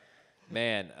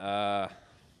 Man,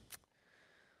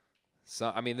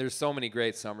 so I mean, there's so many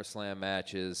great SummerSlam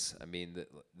matches. I mean,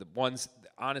 the ones,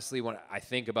 honestly, when I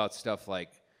think about stuff like,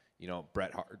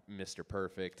 Bret Hart, Mr.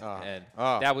 Perfect,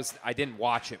 that was, I didn't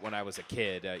watch it when I was a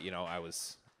kid. I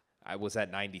was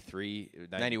at 93,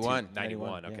 91.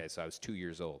 Okay, Yeah. So I was 2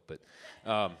 years old, but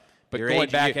You're going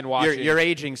back and watching, you're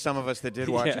aging some of us that did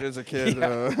watch it as a kid.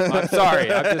 Yeah. I'm sorry,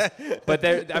 but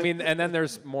there, I mean, and then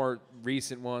there's more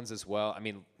recent ones as well. I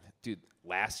mean, dude,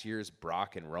 last year's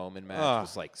Brock and Roman match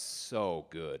was like so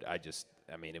good. It was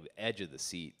edge of the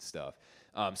seat stuff.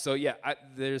 So yeah,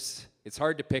 it's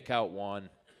hard to pick out one.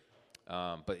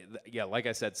 But yeah, like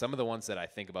I said, some of the ones that I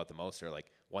think about the most are like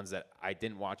ones that I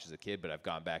didn't watch as a kid, but I've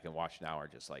gone back and watched now are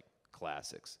just like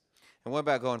classics. And what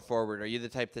about going forward? Are you the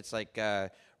type that's like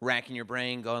racking your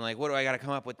brain, going like, what do I got to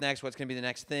come up with next? What's going to be the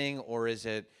next thing? Or is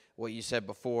it what you said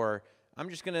before? I'm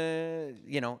just going to,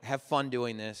 have fun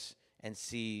doing this and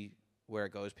see where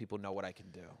it goes. People know what I can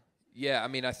do. Yeah, I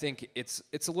mean, I think it's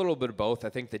a little bit of both. I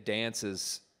think the dance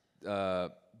is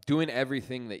doing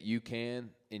everything that you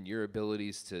can in your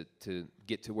abilities to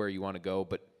get to where you want to go,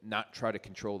 but not try to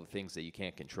control the things that you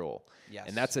can't control. Yes.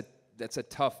 And that's a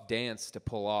tough dance to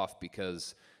pull off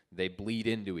because they bleed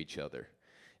into each other.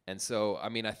 And so, I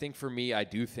mean, I think for me, I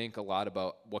do think a lot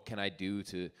about what can I do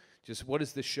to just, what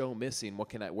is the show missing?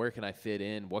 Where can I fit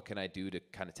in? What can I do to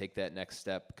kind of take that next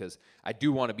step? Because I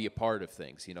do want to be a part of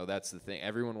things. That's the thing.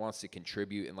 Everyone wants to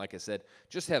contribute. And like I said,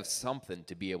 just have something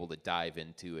to be able to dive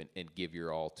into and give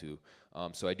your all to.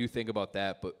 So I do think about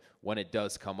that. But when it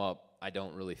does come up, I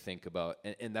don't really think about,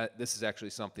 and that this is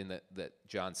actually something that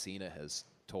John Cena has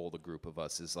told a group of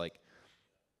us, is like,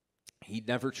 he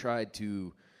never tried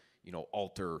to,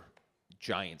 alter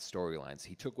giant storylines.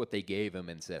 He took what they gave him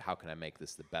and said, how can I make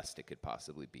this the best it could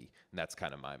possibly be? And that's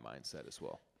kind of my mindset as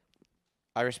well.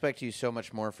 I respect you so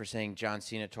much more for saying John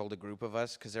Cena told a group of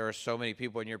us, because there are so many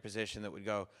people in your position that would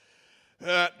go,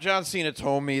 John Cena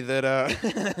told me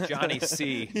that... Johnny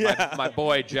C. Yeah. My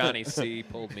boy Johnny C.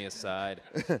 pulled me aside.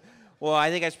 Well, I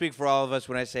think I speak for all of us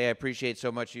when I say I appreciate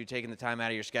so much you taking the time out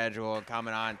of your schedule and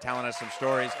coming on, telling us some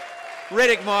stories.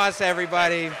 Riddick Moss,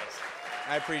 everybody.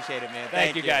 I appreciate it, man.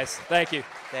 Thank you, guys. Thank you.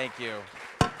 Thank you.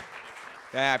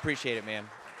 Yeah, I appreciate it, man.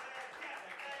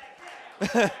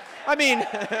 I mean,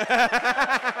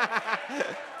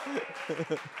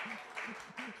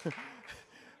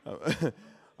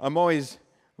 I'm always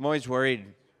worried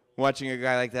watching a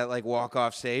guy like that walk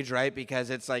off stage, right? Because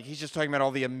it's like he's just talking about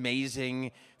all the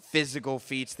amazing physical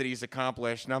feats that he's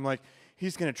accomplished, and I'm like,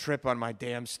 he's going to trip on my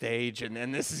damn stage, and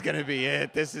this is going to be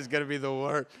it. This is going to be the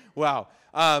worst. Wow.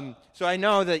 So I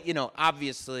know that,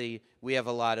 obviously we have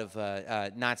a lot of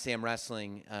Notsam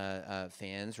Wrestling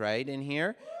fans, right, in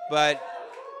here. But,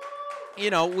 we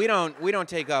don't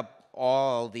take up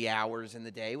all the hours in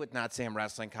the day with Notsam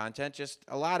Wrestling content, just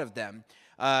a lot of them.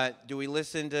 Do we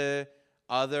listen to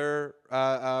other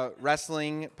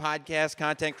wrestling podcast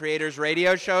content creators,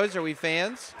 radio shows? Are we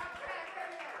fans?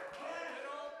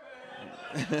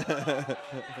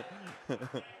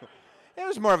 It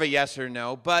was more of a yes or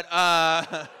no, but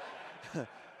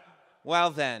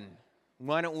well then,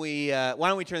 why don't we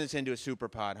turn this into a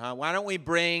SuperPod, huh? Why don't we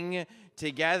bring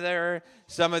together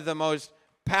some of the most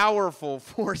powerful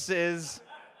forces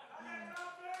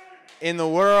in the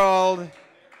world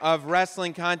of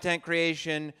wrestling content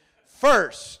creation?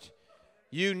 First,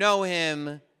 you know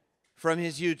him from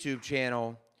his YouTube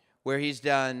channel, where he's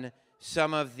done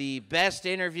some of the best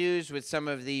interviews with some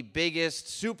of the biggest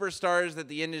superstars that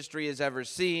the industry has ever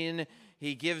seen.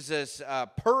 He gives us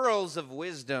pearls of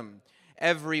wisdom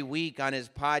every week on his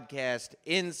podcast,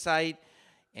 Insight,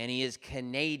 and he is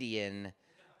Canadian.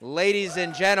 Ladies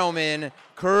and gentlemen,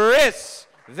 Chris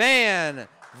VanVliet.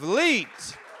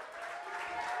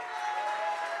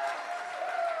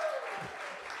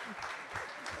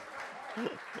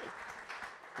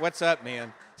 What's up,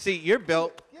 man? See, you're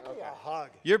built. A hug.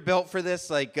 You're built for this,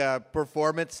 like,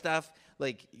 performance stuff.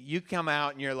 Like, you come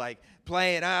out and you're, like,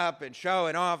 playing up and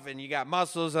showing off, and you got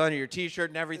muscles on your T-shirt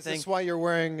and Is everything. this why you're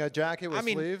wearing a jacket with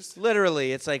sleeves?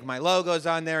 Literally, it's like my logo's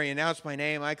on there. You announce my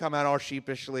name. I come out all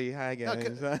sheepishly. Hi,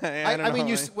 guys. I mean,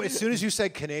 as soon as you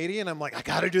said Canadian, I'm like, I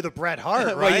got to do the Bret Hart,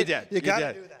 right? Well, you did. You got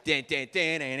to did. do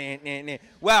that.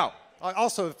 Well, I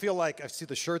also feel like I see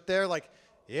the shirt there. Like,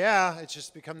 yeah, it's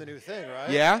just become the new thing, right?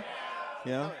 yeah?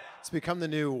 Yeah. It's become the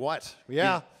new what?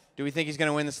 Yeah. Do we think he's going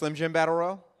to win the Slim Jim Battle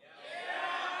Royal?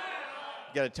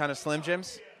 You got a ton of Slim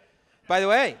Jims? By the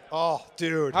way, Oh,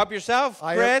 dude. help yourself,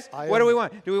 Chris. What do we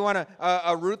want? Do we want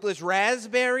a ruthless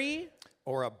raspberry?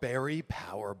 Or a berry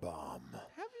power bomb.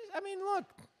 I mean, look.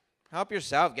 Help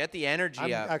yourself. Get the energy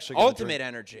I'm up. actually gonna Ultimate drink-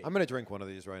 energy. I'm going to drink one of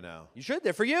these right now. You should.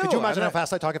 They're for you. Could you imagine I'm how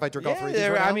fast I talk if I drink all 3 of these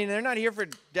right now? I mean, they're not here for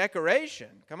decoration.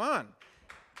 Come on.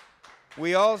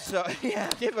 We also,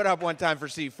 give it up one time for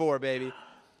C4, baby.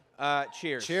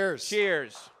 Cheers. Cheers.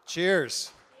 Cheers.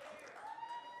 Cheers.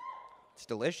 It's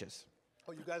delicious.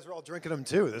 Oh, you guys are all drinking them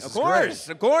too. This Of is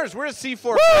great. course. We're a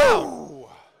C4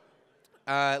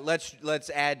 crowd. Let's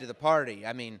add to the party.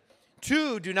 I mean,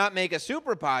 2 do not make a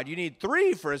SuperPod. You need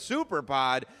 3 for a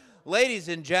SuperPod. Ladies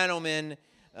and gentlemen,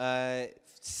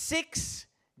 6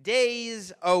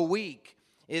 days a week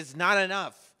is not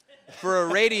enough for a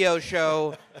radio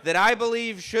show that I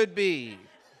believe should be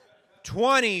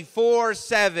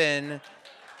 24/7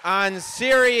 on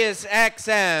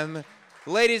SiriusXM.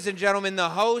 Ladies and gentlemen, the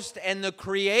host and the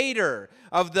creator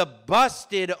of the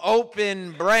Busted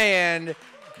Open brand,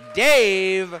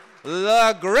 Dave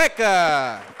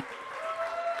Lagreca.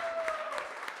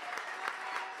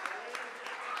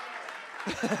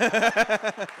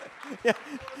 yeah.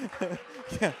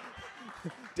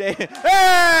 Dave.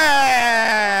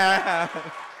 Ah!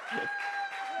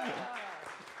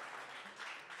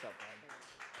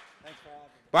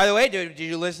 By the way, did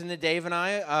you listen to Dave and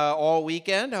I all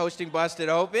weekend hosting Busted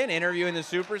Open, interviewing the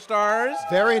superstars?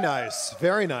 Very nice.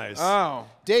 Very nice. Oh.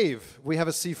 Dave, we have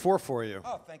a C4 for you.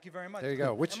 Oh, thank you very much. There you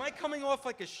go. Am I coming off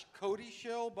like a Cody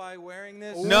shill by wearing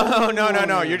this? No.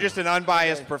 You're just an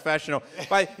unbiased professional.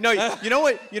 You know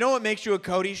what makes you a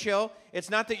Cody shill? It's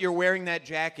not that you're wearing that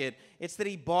jacket. It's that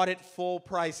he bought it full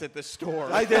price at the store.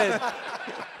 I did.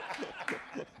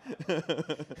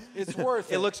 It's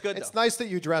worth it. It looks good, It's though. nice that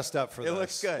you dressed up for this. It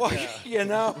looks good. Well, you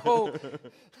know,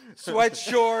 sweat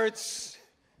shorts.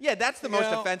 Yeah, that's the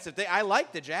most know- offensive thing. I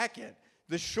like the jacket.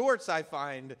 The shorts I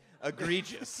find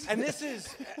egregious. And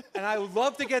I would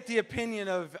love to get the opinion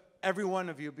of every one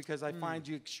of you because I find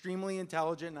you extremely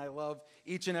intelligent and I love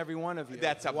each and every one of you.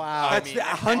 That's a Wow. That's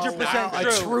 100% A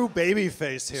true. true baby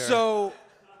face here. So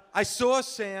I saw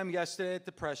Sam yesterday at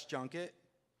the press junket,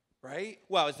 right?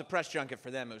 Well, it's the press junket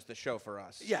for them. It was the show for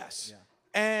us. Yes.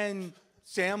 And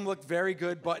Sam looked very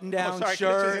good, button-down sorry, Chris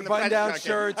was in shirt, the button-down press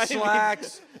shirt, junket. I didn't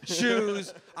slacks,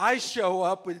 shoes. I show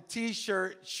up with a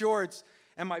T-shirt, shorts,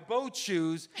 and my boat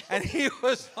shoes, and he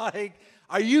was like,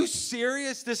 "Are you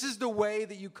serious? This is the way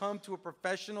that you come to a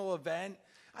professional event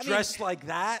dressed like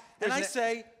that?" And I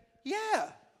say,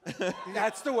 "Yeah."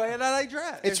 That's the way that I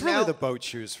dress. it's really now- the boat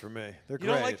shoes for me. They're great.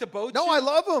 You don't like the boat No, shoes? I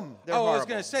love them. I was horrible.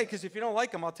 going to say, because if you don't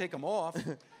like them, I'll take them off.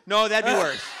 No, that'd be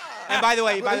worse. And by the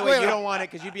way, Wait, you don't want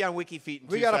it because you'd be on WikiFeet. In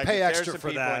We 2 gotta seconds. pay There's extra some for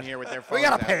people that. in here with their We phones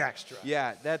gotta pay out. extra.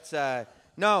 Yeah, that's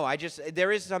no.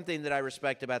 There is something that I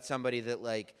respect about somebody that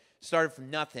like started from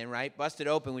nothing. Right, Busted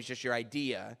Open was just your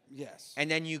idea. Yes.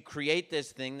 And then you create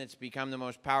this thing that's become the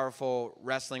most powerful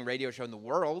wrestling radio show in the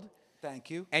world. Thank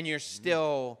you. And you're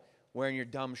still wearing your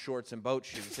dumb shorts and boat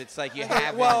shoes. It's like you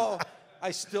haven't. Well,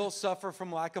 I still suffer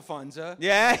from lack-a-funza.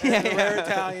 Yeah. A rare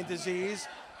Italian disease.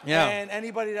 Yeah. And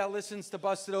anybody that listens to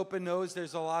Busted Open knows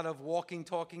there's a lot of walking,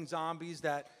 talking zombies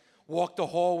that walk the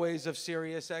hallways of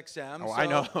SiriusXM. Oh, I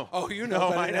know. Oh, you know No,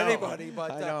 better I than know. anybody.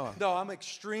 But I know. no, I'm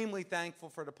extremely thankful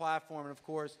for the platform and, of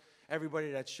course,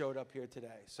 everybody that showed up here today.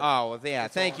 So Oh, well, yeah.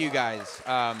 Thank you guys.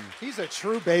 He's a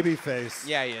true baby face.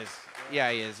 Yeah, he is. Yeah,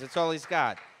 he is. That's all he's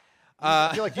got.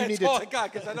 I feel like you that's need all I to.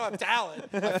 got because I don't have talent.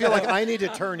 I feel like I need to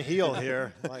turn heel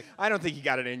here. Like, I don't think you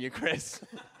got it in you, Chris.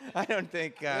 I don't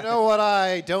think. you know what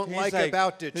I don't He's like like-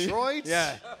 about Detroit?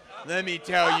 Yeah. Let me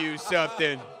tell you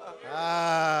something.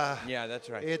 Yeah, that's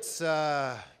right. it's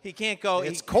He can't go.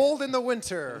 it's cold in the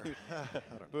winter.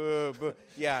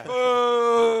 Yeah.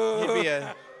 He'd be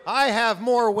a. I have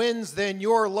more wins than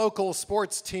your local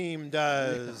sports team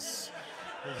does.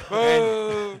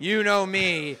 And you know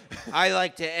me. I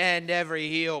like to end every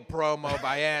heel promo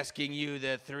by asking you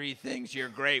the 3 things you're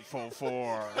grateful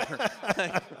for.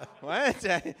 What?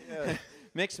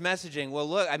 Mixed messaging. Well,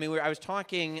 look. I mean, I was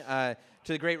talking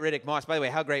to the great Riddick Moss. By the way,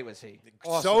 how great was he?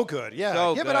 Awesome. So good, yeah.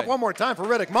 So Give good. it up one more time for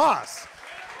Riddick Moss.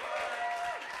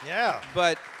 Yeah.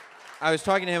 But I was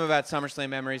talking to him about SummerSlam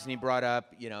memories, and he brought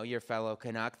up, your fellow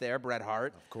Canuck there, Bret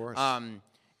Hart. Of course.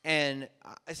 And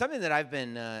something that I've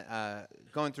been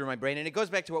going through my brain, and it goes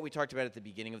back to what we talked about at the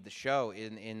beginning of the show,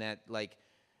 in that,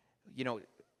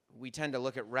 we tend to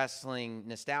look at wrestling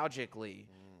nostalgically,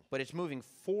 but it's moving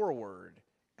forward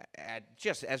at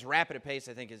just as rapid a pace,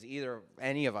 I think, as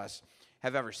any of us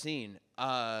have ever seen.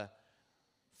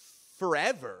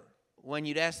 Forever, when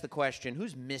you'd ask the question,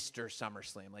 who's Mr.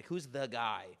 SummerSlam? Like, who's the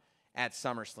guy at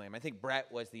SummerSlam? I think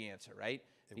Bret was the answer, right?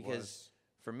 Because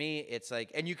for me, it's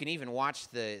like, and you can even watch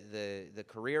the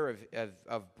career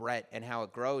of Bret and how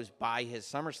it grows by his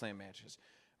SummerSlam matches,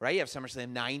 right? You have SummerSlam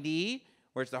 90,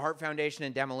 where it's the Hart Foundation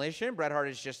and Demolition. Bret Hart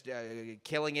is just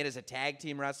killing it as a tag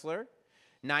team wrestler.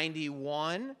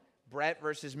 91, Bret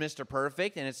versus Mr.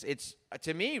 Perfect, and it's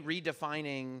to me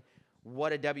redefining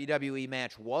what a WWE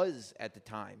match was at the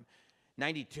time.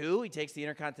 92, he takes the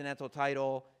Intercontinental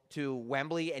title to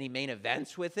Wembley and he main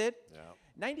events with it. Yeah.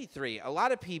 93, a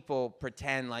lot of people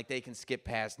pretend like they can skip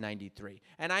past 93.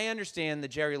 And I understand the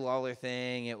Jerry Lawler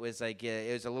thing. It was like,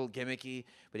 it was a little gimmicky.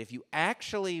 But if you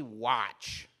actually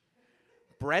watch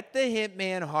Bret the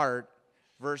Hitman Hart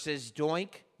versus Doink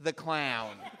the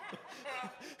Clown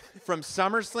from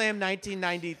SummerSlam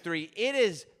 1993, it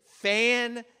is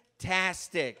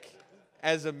fantastic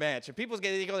as a match. And people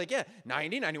they go like, yeah,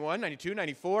 90, 91, 92,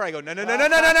 94. I go, no.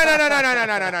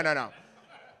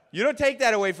 You don't take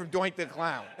that away from Doink the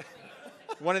Clown.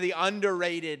 One of the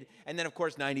underrated, and then of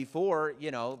course 94,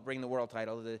 bring the world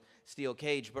title to the steel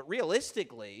cage. But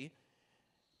realistically,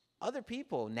 other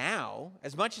people now,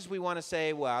 as much as we want to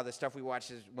say, well, the stuff we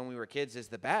watched when we were kids is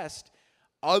the best,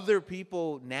 other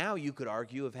people now, you could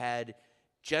argue, have had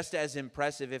just as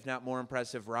impressive, if not more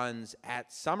impressive, runs at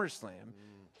SummerSlam.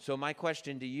 So my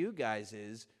question to you guys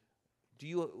is,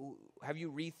 have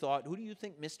you rethought, who do you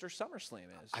think Mr. SummerSlam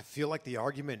is? I feel like the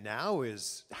argument now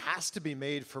has to be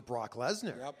made for Brock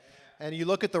Lesnar. Yep. And you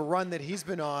look at the run that he's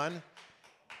been on,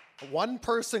 one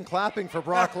person clapping for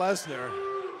Brock Lesnar.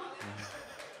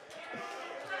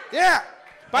 Yeah.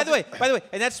 By the way,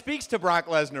 and that speaks to Brock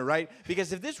Lesnar, right?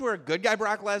 Because if this were a good guy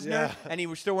Brock Lesnar and he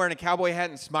was still wearing a cowboy hat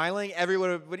and smiling,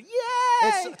 everyone would, yay!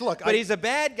 But he's a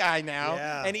bad guy now.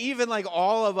 Yeah. And even like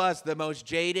all of us, the most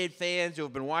jaded fans who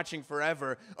have been watching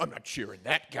forever, I'm not cheering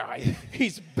that guy.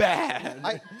 He's bad.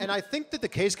 I think that the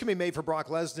case can be made for Brock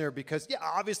Lesnar because,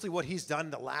 obviously what he's done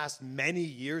in the last many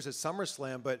years at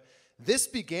SummerSlam, but this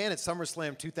began at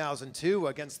SummerSlam 2002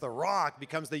 against The Rock,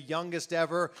 becomes the youngest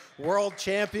ever world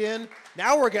champion.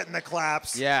 Now we're getting the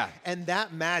claps. Yeah. And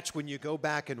that match, when you go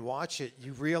back and watch it,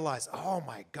 you realize, oh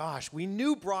my gosh, we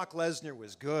knew Brock Lesnar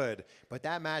was good, but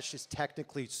that match is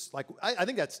technically, I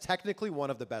think that's technically one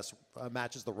of the best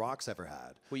matches The Rock's ever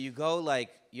had. Well, you go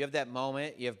you have that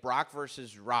moment, you have Brock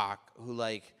versus Rock, who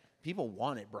people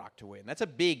wanted Brock to win. That's a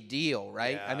big deal,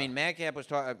 right? Yeah. I mean,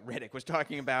 Riddick was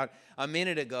talking about a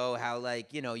minute ago how,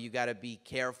 you got to be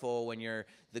careful when you're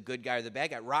the good guy or the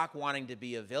bad guy. Rock wanting to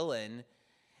be a villain,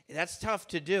 that's tough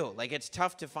to do. It's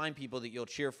tough to find people that you'll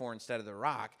cheer for instead of The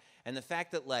Rock. And the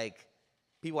fact that,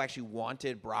 people actually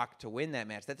wanted Brock to win that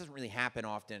match, that doesn't really happen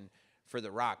often for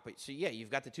The Rock. But so, you've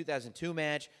got the 2002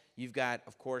 match. You've got,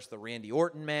 of course, the Randy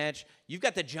Orton match. You've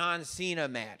got the John Cena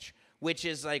match, which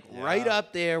is right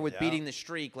up there with beating the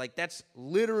streak. That's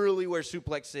literally where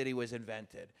Suplex City was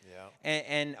invented. Yeah.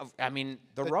 And I mean,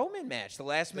 the Roman match, the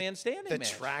last man standing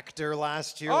match. The tractor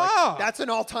last year. Oh! That's an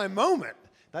all-time moment.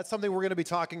 That's something we're going to be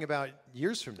talking about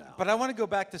years from now. But I want to go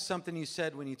back to something you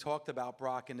said when you talked about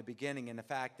Brock in the beginning and the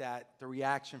fact that the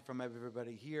reaction from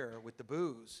everybody here with the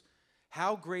boos.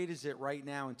 How great is it right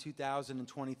now in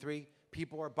 2023?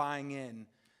 People are buying in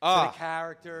to the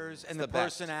characters and the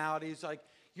personalities.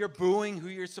 You're booing who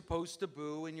you're supposed to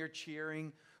boo, and you're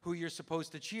cheering who you're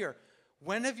supposed to cheer.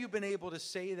 When have you been able to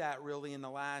say that really in the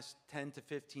last 10 to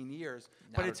 15 years?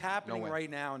 But it's happening right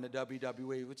now in the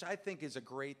WWE, which I think is a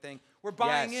great thing. We're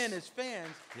buying in as fans,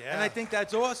 and I think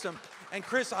that's awesome. And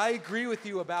Chris, I agree with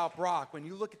you about Brock. When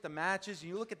you look at the matches, and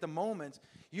you look at the moments,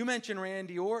 you mentioned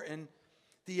Randy Orton,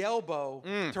 the elbow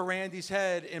to Randy's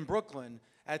head in Brooklyn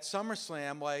at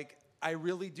SummerSlam. I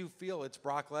really do feel it's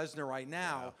Brock Lesnar right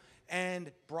now. Yeah.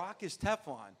 And Brock is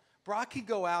Teflon. Brock could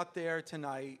go out there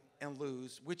tonight and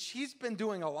lose, which he's been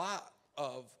doing a lot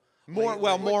of. More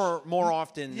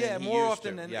often than he used to.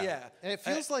 And it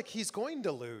feels like he's going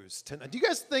to lose tonight. Do you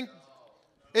guys think,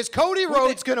 is Cody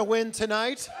Rhodes going to win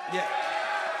tonight? Yeah.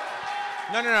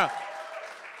 No.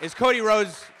 Is Cody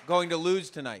Rhodes going to lose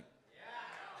tonight?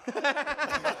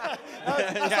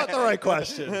 That's not the right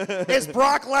question. Is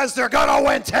Brock Lesnar gonna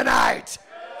win tonight?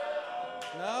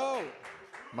 No.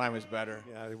 Mine was better.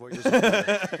 Yeah, what you're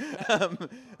saying.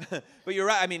 But you're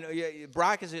right. I mean,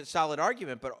 Brock is a solid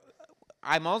argument, but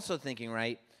I'm also thinking,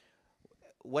 right,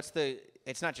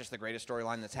 it's not just the greatest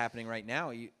storyline that's happening right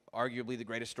now. Arguably the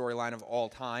greatest storyline of all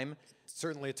time.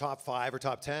 Certainly a top 5 or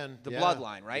top 10. The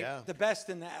Bloodline, right? Yeah. The best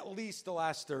in at least the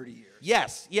last 30 years.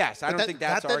 Yes. I don't think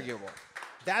that's arguable.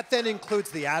 That then includes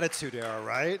the Attitude Era,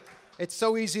 right? It's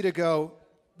so easy to go,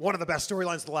 one of the best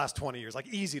storylines of the last 20 years. Like,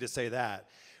 easy to say that.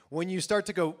 When you start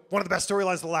to go, one of the best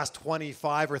storylines of the last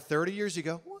 25 or 30 years, you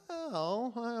go,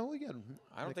 well, we got.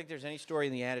 I don't think there's any story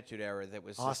in the Attitude Era that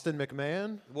was Austin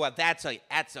McMahon? Well,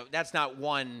 that's not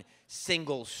one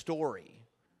single story,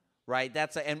 right?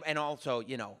 And also,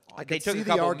 they took a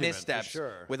couple of missteps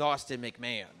with Austin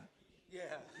McMahon. Yeah.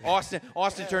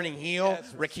 Austin turning heel,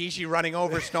 Rikishi running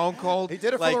over Stone Cold. He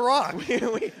did it for The Rock.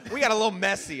 We got a little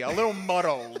messy, a little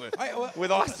muddled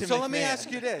with Austin So McMahon. let me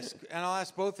ask you this, and I'll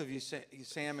ask both of you,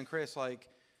 Sam and Chris, like,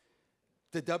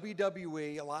 the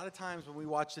WWE, a lot of times when we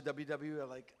watch the WWE, we're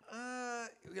like,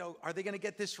 are they going to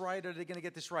get this right or are they going to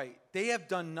get this right? They have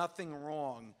done nothing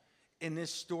wrong in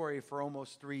this story for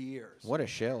almost 3 years. What a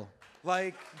shill.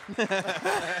 Like,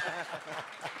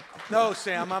 no,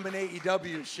 Sam, I'm an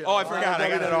AEW show. Oh, I forgot. I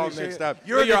got it all WWE mixed show. up.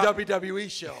 You're the WWE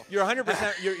show. You're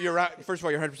 100%. You're right. First of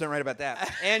all, you're 100% right about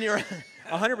that, and you're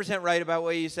 100% right about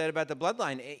what you said about the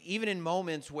Bloodline. Even in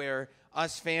moments where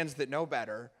us fans that know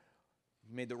better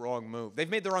made the wrong move. They've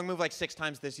made the wrong move like 6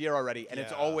 times this year already, and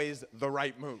it's always the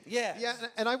right move. Yeah. Yeah,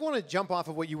 and I want to jump off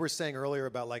of what you were saying earlier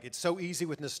about, like, it's so easy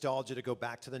with nostalgia to go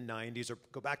back to the 90s or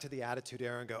go back to the Attitude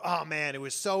Era and go, oh, man, it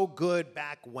was so good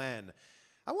back when.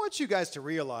 I want you guys to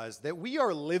realize that we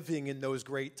are living in those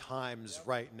great times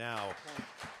right now.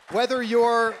 Whether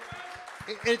you're...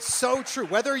 It's so true.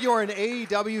 Whether you're an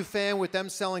AEW fan with them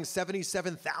selling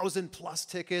 77,000 plus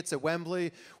tickets at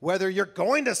Wembley, whether you're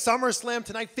going to SummerSlam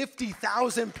tonight,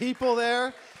 50,000 people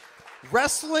there,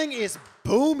 wrestling is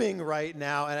booming right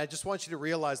now. And I just want you to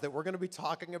realize that we're going to be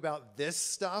talking about this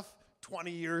stuff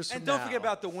 20 years from now. And don't forget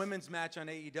about the women's match on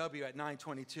AEW at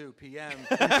 9:22 p.m.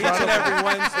 each and every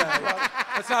Wednesday.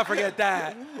 Let's not forget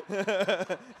that.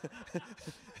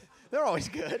 They're always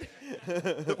good.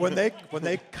 When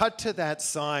they cut to that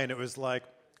sign, it was like,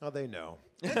 oh, they know.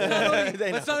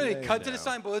 Let's not only cut to the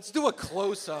sign, but let's do a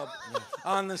close-up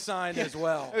on the sign as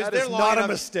well. That is not a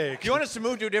mistake. Do you want us to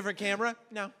move to a different camera?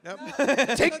 No.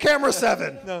 Take camera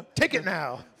 7. No. Take it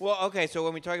now. Well, okay, so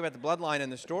when we talk about the Bloodline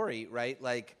and the story, right,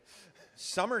 like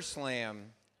SummerSlam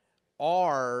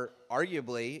are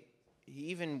arguably,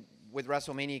 even with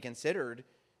WrestleMania considered,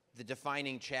 the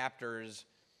defining chapters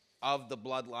of the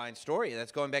Bloodline story.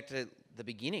 That's going back to the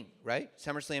beginning, right?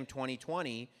 SummerSlam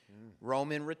 2020,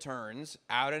 Roman returns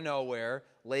out of nowhere,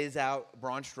 lays out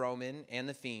Braun Strowman and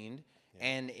The Fiend,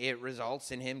 and it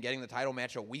results in him getting the title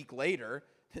match a week later.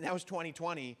 And that was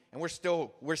 2020, and we're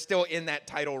still in that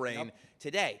title reign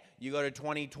today. You go to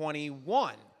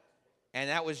 2021, and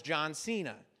that was John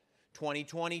Cena.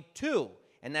 2022,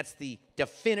 and that's the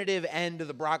definitive end of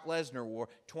the Brock Lesnar war.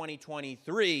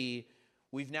 2023,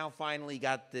 we've now finally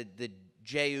got the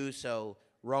Jey Uso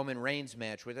Roman Reigns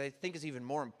match, which I think is even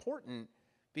more important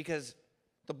because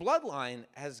the Bloodline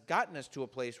has gotten us to a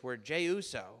place where Jey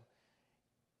Uso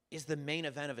is the main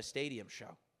event of a stadium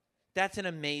show. That's an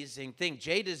amazing thing.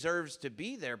 Jey deserves to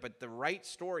be there, but the right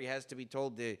story has to be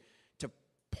told to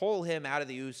pull him out of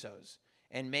the Usos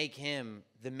and make him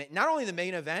not only the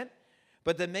main event,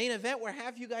 but the main event where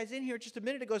half you guys in here just a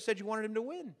minute ago said you wanted him to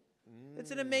win.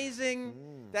 That's an amazing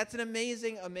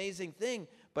thing.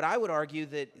 But I would argue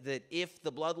that if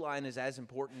the Bloodline is as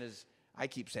important as I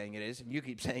keep saying it is, and you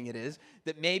keep saying it is,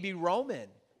 that maybe Roman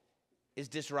is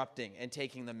disrupting and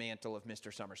taking the mantle of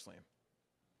Mr. SummerSlam.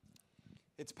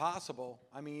 It's possible.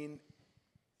 I mean,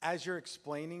 as you're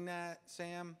explaining that,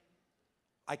 Sam,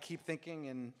 I keep thinking,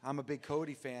 and I'm a big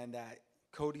Cody fan, that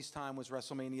Cody's time was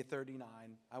WrestleMania 39.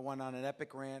 I went on an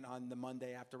epic rant on the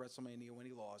Monday after WrestleMania when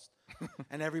he lost.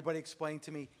 And everybody explained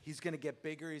to me he's going to get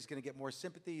bigger, he's going to get more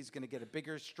sympathy, he's going to get a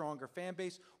bigger, stronger fan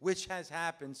base, which has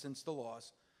happened since the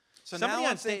loss. So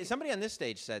somebody on this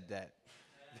stage said that.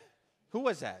 Who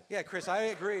was that? Yeah, Chris, I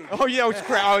agree. Oh, yeah, it was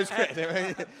Chris.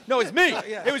 No, it's me.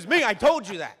 Yeah. It was me. I told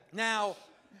you that. Now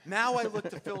I look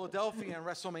to Philadelphia and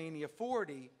WrestleMania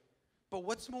 40, but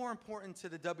what's more important to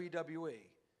the WWE?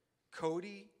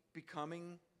 Cody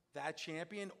becoming that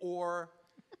champion or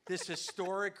this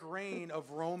historic reign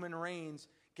of Roman Reigns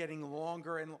getting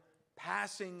longer and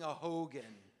passing a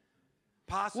Hogan,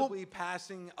 possibly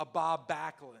passing a Bob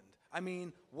Backlund? I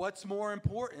mean, what's more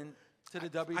important to the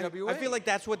WWE. I feel like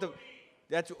that's what the.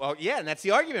 And that's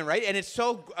the argument, right? And it's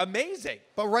so amazing.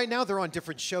 But right now they're on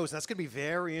different shows. And that's going to be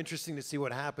very interesting to see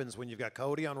what happens when you've got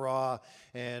Cody on Raw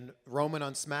and Roman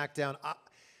on SmackDown.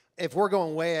 If we're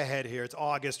going way ahead here, it's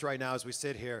August right now as we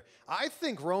sit here. I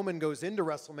think Roman goes into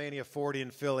WrestleMania 40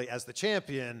 in Philly as the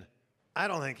champion. I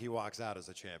don't think he walks out as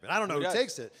a champion. I don't know who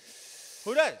takes it.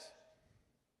 Who does?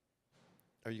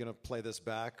 Are you going to play this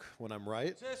back when I'm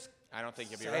right? I don't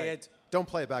think you'll be Say right. it. Don't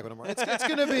play it back when I'm right. It's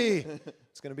going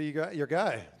to be your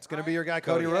guy. It's going to be your guy,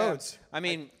 Cody Rhodes. I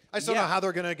mean, I still don't know how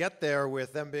they're going to get there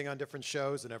with them being on different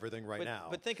shows and everything now.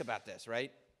 But think about this,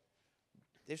 right?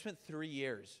 They've spent 3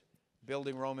 years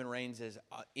building Roman Reigns as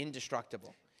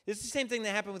indestructible. This is the same thing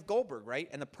that happened with Goldberg, right?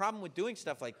 And the problem with doing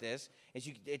stuff like this is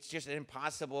it's just an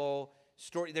impossible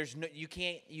story. You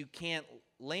can't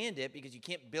land it because you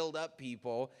can't build up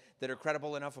people that are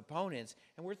credible enough opponents.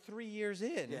 And we're 3 years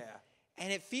in. Yeah.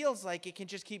 And it feels like it can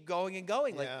just keep going and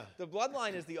going. Like the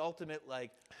bloodline is the ultimate,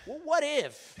 like, well, what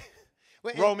if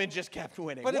Roman just kept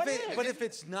winning? But if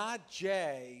it's not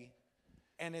Jay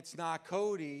and it's not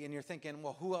Cody, and you're thinking,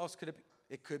 well, who else could it be?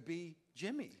 It could be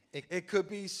Jimmy. It could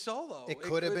be Solo. It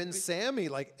could have been Sammy.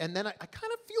 And then I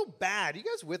kind of feel bad. You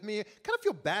guys with me? I kind of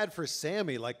feel bad for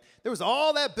Sammy. Like, there was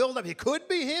all that buildup. It could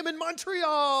be him in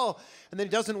Montreal. And then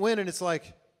he doesn't win, and it's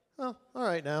like, oh, all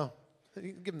right now.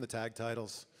 Give him the tag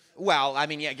titles. Well, I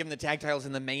mean, give him the tag titles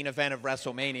in the main event of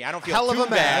WrestleMania. I don't feel Hell too of a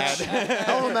match. bad.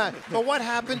 Hell of a match. But what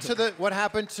happened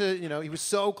to he was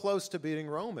so close to beating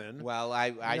Roman. Well,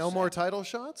 no more title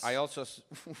shots? I also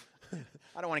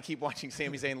I don't want to keep watching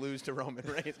Sami Zayn lose to Roman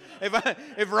Reigns.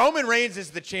 If Roman Reigns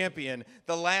is the champion,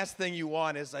 the last thing you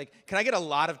want is like, can I get a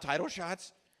lot of title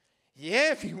shots?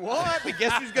 Yeah, if you want, but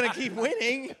guess who's going to keep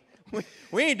winning?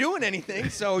 We ain't doing anything,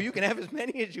 so you can have as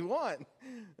many as you want.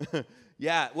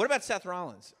 Yeah. What about Seth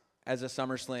Rollins as a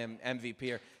SummerSlam MVP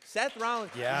here? Seth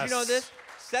Rollins, yes. Did you know this?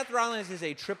 Seth Rollins is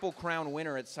a Triple Crown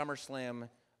winner at SummerSlam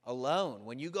alone.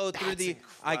 When you go through the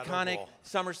iconic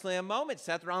SummerSlam moment,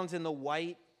 Seth Rollins in the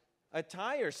white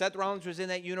attire. Seth Rollins was in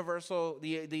that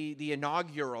the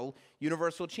inaugural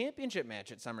Universal Championship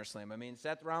match at SummerSlam. I mean,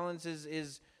 Seth Rollins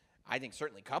is I think,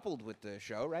 certainly coupled with the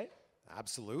show, right?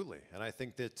 Absolutely. And I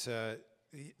think that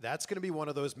that's going to be one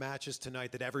of those matches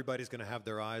tonight that everybody's going to have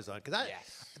their eyes on. Because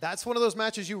that's one of those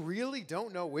matches you really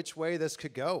don't know which way this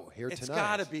could go here tonight. It's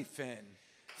got to be Finn.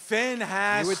 Finn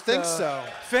has You would think so.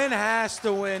 Finn has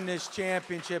to win this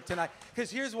championship tonight.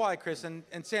 Because here's why, Chris, and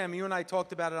Sam, you and I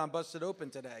talked about it on Busted Open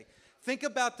today. Think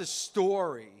about the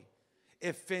story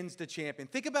if Finn's the champion.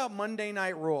 Think about Monday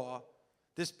Night Raw,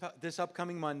 this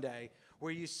upcoming Monday,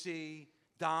 where you see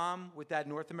Dom with that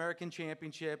North American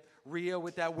Championship, Rhea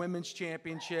with that Women's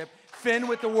Championship, Finn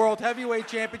with the World Heavyweight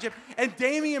Championship, and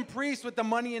Damian Priest with the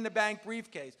Money in the Bank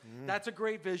briefcase. That's a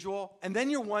great visual. And then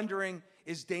you're wondering,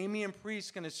 is Damian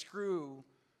Priest going to screw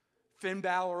Finn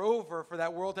Balor over for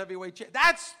that World Heavyweight Championship?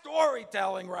 That's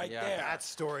storytelling right there. That's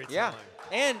storytelling.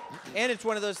 Yeah, and it's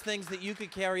one of those things that you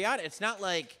could carry out. It's not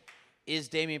like, is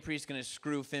Damian Priest going to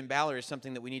screw Finn Balor is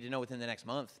something that we need to know within the next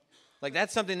month. Like,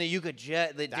 that's something that you could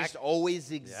that just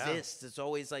always exists. It's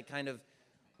always, like, kind of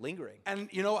lingering. And,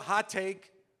 you know, hot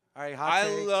take. All right, I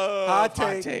love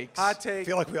hot takes. Hot take. I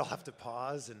feel like we all have to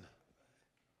pause and...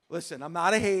 Listen, I'm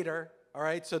not a hater, all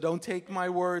right? So don't take my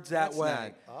words that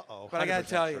way. Uh-oh. But I got to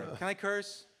tell you, can I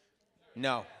curse?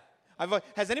 No.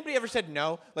 Has anybody ever said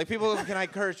no? Like, people, can I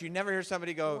curse? You never hear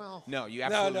somebody go, no, you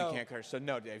absolutely can't curse. So,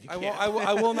 no, Dave, you can't.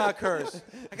 I will not curse.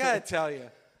 I got to tell you,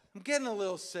 I'm getting a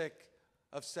little sick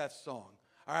of Seth's song.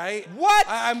 All right? What?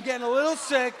 I'm getting a little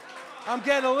sick. I'm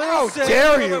getting a little sick. How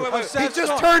dare you? of Seth's He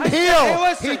just song. turned heel. Hey,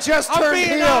 listen, He just I'm turned being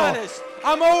heel. honest.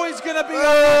 I'm always going to be honest.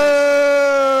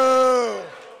 Oh!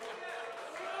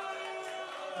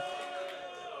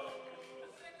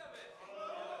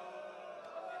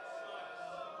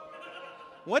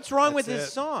 What's wrong with That's this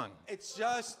it. song? It's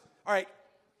just, all right,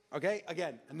 okay,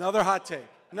 again, another hot take.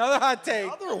 Another hot take.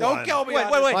 Another Don't one. kill me Wait,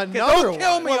 on wait, this. wait. Another Don't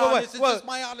kill one. me on this. It's just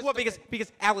my honest What, opinion.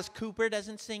 because Alice Cooper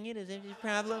doesn't sing it? Is it a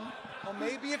problem? Well,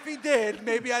 maybe if he did,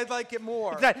 maybe I'd like it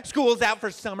more. School's out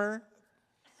for summer.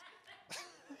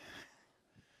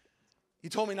 You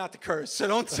told me not to curse, so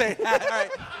don't say that. All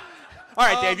right. All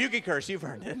right, Dave, you can curse. You've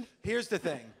earned it. Here's the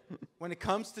thing. When it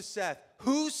comes to Seth,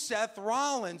 who's Seth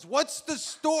Rollins? What's the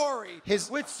story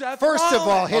with Seth First Rollins? of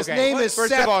all, his Okay, name is first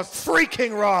Seth of all-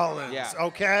 freaking Rollins, Yeah.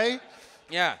 okay?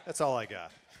 Yeah. That's all I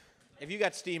got. If you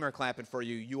got steamer clapping for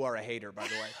you, you are a hater, by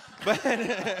the way.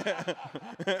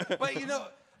 But, you know,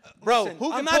 Bro, Listen,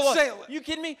 who I'm can not pull up? saying- You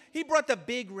kidding me? He brought the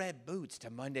big red boots to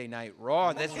Monday Night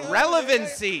Raw. That's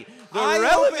relevancy. The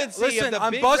relevancy Listen, of the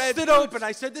I'm big red busted boots. open.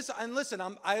 I said this, and listen,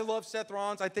 I love Seth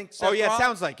Rollins. I think Seth Oh, yeah, it Rollins,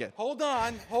 sounds like it. Hold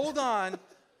on.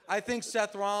 I think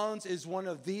Seth Rollins is one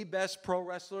of the best pro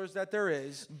wrestlers that there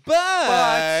is.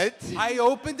 But I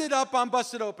opened it up on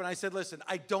Busted Open. I said, listen,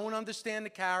 I don't understand the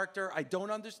character. I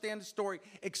don't understand the story.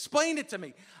 Explain it to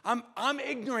me. I'm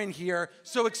ignorant here,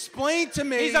 so explain to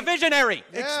me. he's a visionary.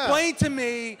 Explain to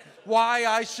me why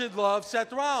I should love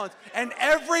Seth Rollins. And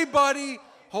everybody,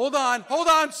 hold on,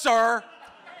 sir.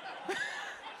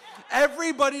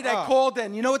 Everybody that called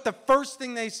in, you know what the first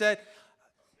thing they said?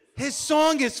 His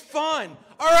song is fun.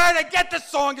 All right, I get the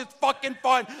song is fucking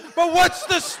fun, but what's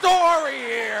the story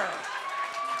here?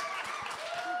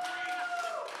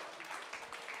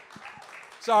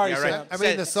 Sorry, Yeah, Sam. right. I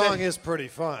mean, the Said- song is pretty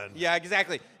fun. Yeah,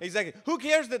 exactly. Who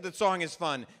cares that the song is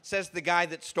fun? Says the guy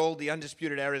that stole the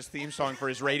Undisputed Era's theme song for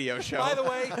his radio show. By the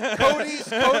way,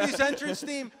 Cody's entrance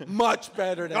theme, much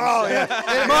better than Oh, Sam.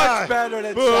 yeah. Much better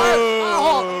than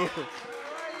Sam.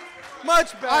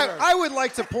 Much better. I would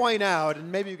like to point out,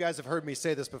 and maybe you guys have heard me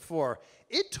say this before,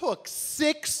 it took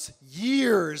 6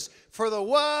 years for the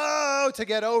whoa to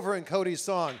get over in Cody's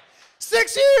song.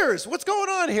 6 years! What's going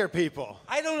on here, people?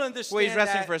 I don't understand. Well, he's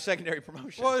wrestling that. for a secondary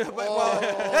promotion. Well,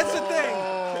 that's the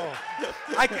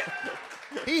thing. I can,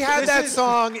 He had This that is-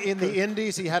 song in the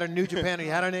Indies. He had a New Japan. He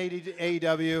had an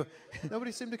AEW.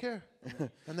 Nobody seemed to care.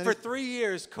 And then for 3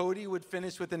 years, Cody would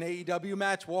finish with an AEW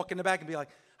match, walk in the back, and be like,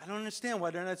 "I don't understand why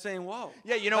they're not saying whoa."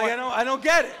 Yeah, you know like, what? I don't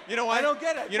get it. You know why? I don't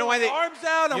get it. You know why they arms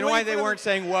out. I'm You know why waiting they for them weren't to-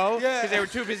 saying whoa? Yeah. Because they were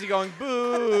too busy going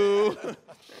boo.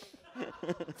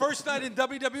 First night in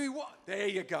WWE. There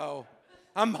you go.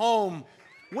 I'm home.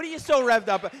 What are you so revved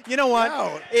up? You know what?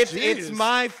 Wow, It's jeez.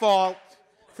 my fault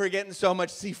for getting so much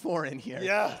C4 in here.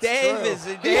 Yeah, it's Dave true. is.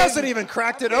 He Dave, hasn't even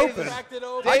cracked it open. Cracked it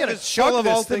open. I Dave gotta is full chug of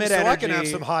this ultimate thing so I can have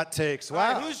energy. some hot takes. All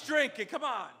Wow. right, who's drinking? Come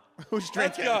on. Who's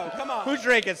drinking? Let's go. Come on. Who's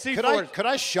drinking? C4. Could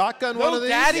I shotgun one No of these?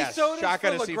 daddy Yes, sodas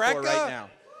shotgun for a C4 Lagreca? right now.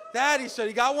 Daddy soda.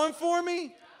 You got one for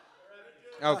me?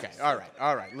 Okay, all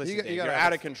right. Listen, You Dave, gotta you're have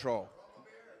out a- of control.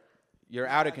 You're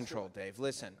out of control, Dave.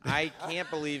 Listen, I can't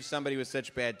believe somebody with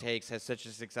such bad takes has such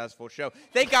a successful show.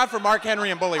 Thank God for Mark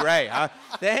Henry and Bully Ray, huh?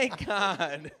 Thank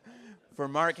God for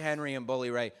Mark Henry and Bully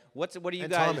Ray. What are you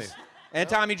And guys? Tommy. And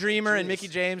Tommy Dreamer and Mickey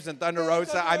James and Thunder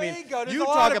Rosa. I mean, there you go. There's you a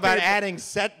lot talk of about people. adding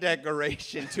set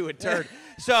decoration to a turd.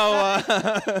 So,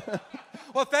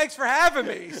 Well, thanks for having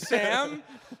me, Sam.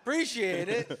 Appreciate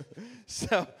it.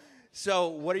 so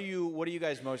what are you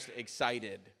guys most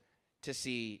excited to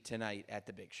see tonight at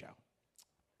the big show?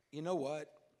 You know what?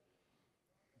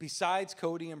 Besides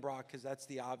Cody and Brock, because that's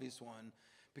the obvious one,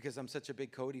 because I'm such a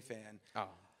big Cody fan. Oh.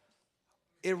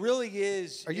 It really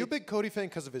is. Are you a big Cody fan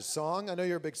because of his song? I know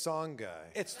you're a big song guy.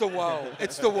 It's the woe.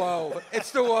 It's the woe.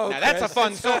 It's the woe. Now that's a Chris.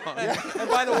 fun song. And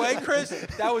by the way, Chris,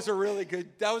 that was a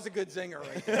good zinger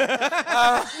right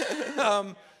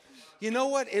there. You know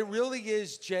what? It really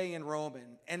is Jay and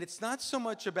Roman. And it's not so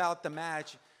much about the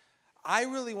match. I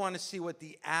really want to see what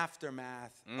the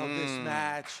aftermath of this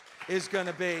match is going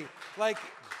to be. Like,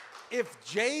 if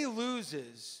Jay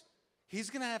loses, he's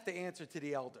going to have to answer to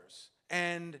the elders.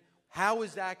 And how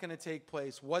is that going to take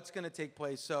place? What's going to take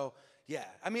place? So, yeah.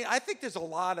 I mean, I think there's a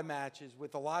lot of matches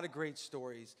with a lot of great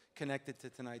stories connected to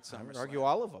tonight's SummerSlam. I would argue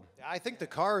all of them. I think the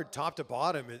card, top to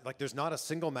bottom, like there's not a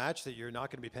single match that you're not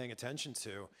going to be paying attention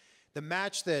to. The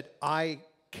match that I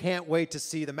can't wait to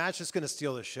see, the match that's going to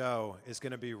steal the show, is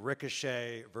going to be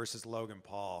Ricochet versus Logan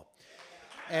Paul.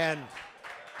 And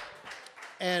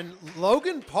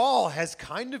Logan Paul has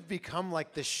kind of become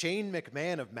like the Shane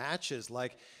McMahon of matches.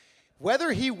 Like,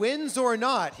 whether he wins or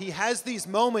not, he has these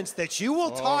moments that you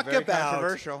will talk very about.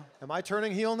 controversial. Am I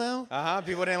turning heel now?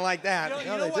 People didn't like that. You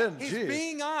No, know they what? didn't. He's Jeez.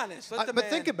 being honest. Let the but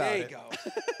man, think about there it. you go.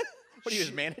 What are you,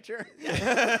 his manager?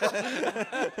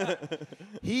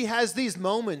 He has these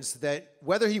moments that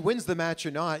whether he wins the match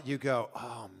or not, you go,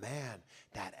 oh man,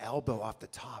 that elbow off the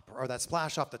top, or that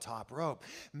splash off the top rope.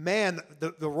 Man,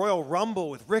 the Royal Rumble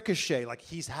with Ricochet, like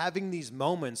he's having these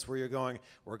moments where you're going,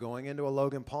 we're going into a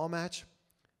Logan Paul match.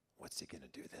 What's he going to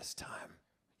do this time?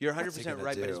 You're What's he 100% gonna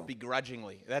right, but it's do?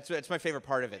 begrudgingly. That's my favorite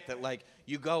part of it. That like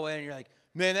you go in and you're like,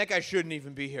 man, that guy shouldn't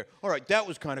even be here. All right, that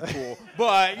was kind of cool,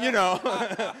 but you know,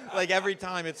 like every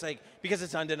time it's like because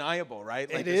it's undeniable, right?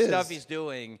 Like It the is. stuff he's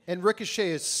doing. And Ricochet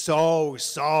is so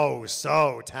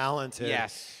talented.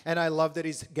 Yes. And I love that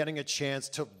he's getting a chance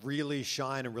to really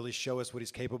shine and really show us what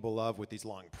he's capable of with these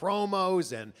long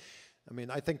promos. And I mean,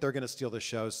 I think they're going to steal the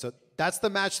show. So that's the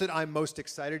match that I'm most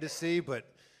excited to see, but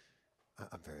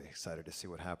I'm very excited to see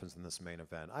what happens in this main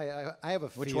event. I have a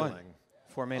Which feeling. one?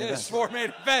 4 main There's events. 4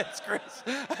 main events, Chris.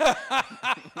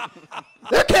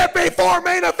 There can't be 4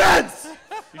 main events!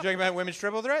 You talking about women's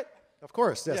triple threat? Of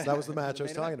course, yes, that was the match I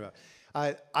was talking about.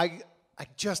 I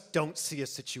just don't see a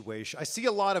situation. I see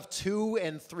a lot of 2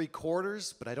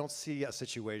 3/4, but I don't see a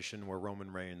situation where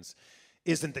Roman Reigns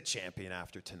isn't the champion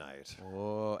after tonight.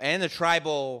 Oh, and the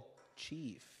tribal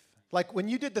chief. Like when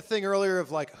you did the thing earlier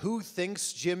of like who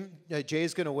thinks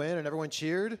Jay's going to win and everyone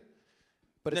cheered,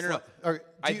 but it's No. like, or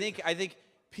I think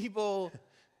people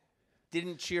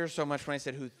didn't cheer so much when I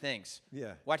said who thinks.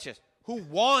 Yeah. Watch this. Who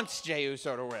wants Jey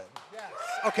Uso to win?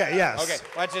 okay, yes, Okay,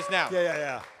 watch this now.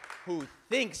 yeah. Who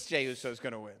thinks Jey Uso's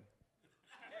going to win?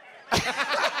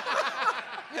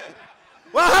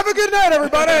 Well, have a good night,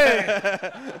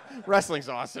 everybody. Wrestling's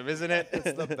awesome, isn't it?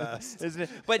 It's the best. Isn't it?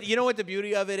 But you know what the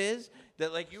beauty of it is?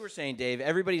 That, like you were saying, Dave,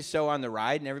 everybody's so on the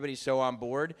ride and everybody's so on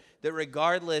board that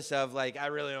regardless of, like, I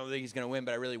really don't think he's going to win,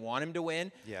 but I really want him to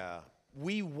win. Yeah.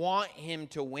 We want him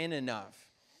to win enough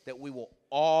that we will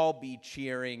all be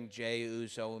cheering Jey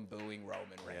Uso and booing Roman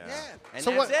Reigns. Yeah. And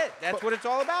So that's what- it. That's what it's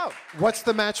all about. What's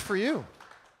the match for you?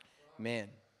 Man,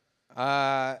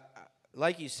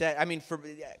 like you said, I mean,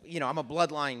 I'm a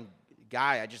bloodline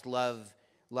guy. I just love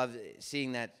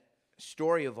seeing that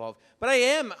story evolve. But I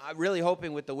am really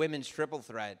hoping with the women's triple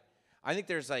threat. I think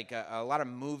there's like a lot of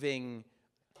moving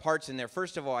parts in there.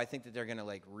 First of all, I think that they're gonna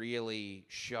like really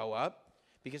show up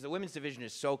because the women's division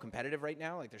is so competitive right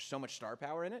now. Like there's so much star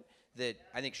power in it that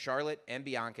I think Charlotte and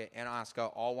Bianca and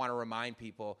Asuka all want to remind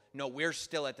people, no, we're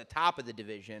still at the top of the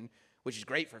division, which is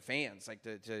great for fans, like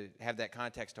to have that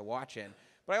context to watch in.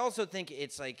 But I also think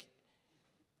it's like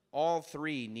all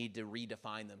three need to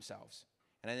redefine themselves.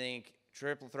 And I think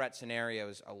triple threat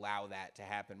scenarios allow that to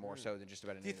happen more so than just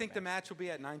about any Do you other think the match. match will be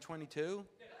at 9:22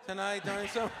 tonight?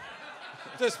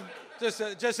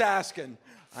 Just asking.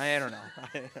 I don't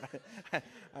know.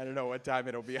 I don't know what time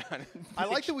it'll be on. I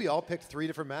like that we all picked 3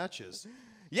 different matches.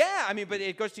 Yeah, I mean, but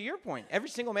it goes to your point. Every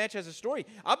single match has a story.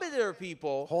 I'll bet there are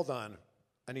people. Hold on.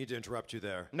 I need to interrupt you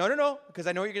there. No, because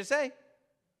I know what you're going to say.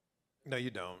 No,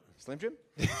 you don't. Slim Jim?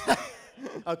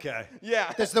 Okay.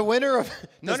 Yeah. Does the winner of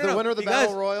No, the winner of the because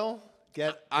Battle Royal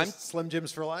get I'm- Slim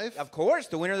Jims for life? Of course,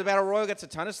 the winner of the Battle Royal gets a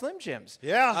ton of Slim Jims.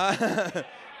 Yeah.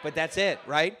 But that's it,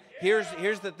 right?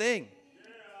 Here's the thing.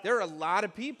 There are a lot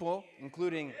of people,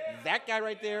 including that guy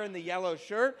right there in the yellow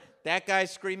shirt, that guy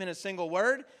screaming a single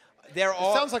word. They're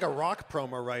all. Sounds like a rock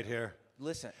promo right here.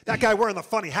 Listen, That guy wearing the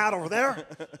funny hat over there.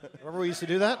 Remember we used to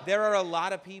do that? there are a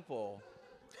lot of people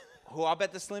who I'll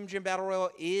bet the Slim Jim Battle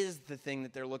Royal is the thing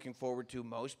that they're looking forward to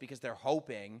most because they're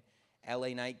hoping LA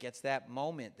Knight gets that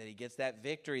moment, that he gets that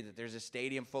victory, that there's a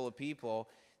stadium full of people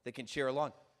that can cheer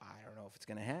along. I don't know if it's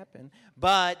going to happen,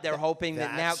 but they're hoping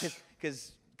that now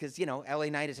because LA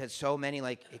Knight has had so many,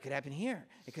 like, it could happen here,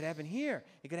 it could happen here,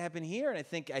 it could happen here, and I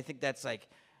think that's like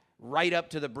right up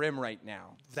to the brim right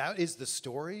now. That is the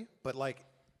story, but like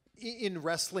in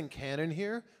wrestling canon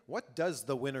here, what does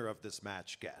the winner of this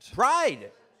match get?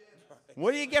 Pride.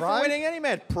 What do you get Pride? for winning any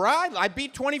match? Pride. I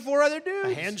beat 24 other dudes.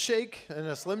 A handshake and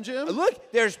a Slim Jim?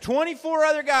 Look, there's 24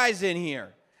 other guys in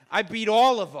here. I beat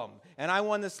all of them, and I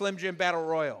won the Slim Jim Battle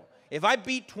Royal. If I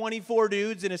beat 24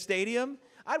 dudes in a stadium,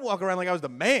 I'd walk around like I was the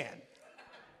man.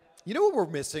 You know what we're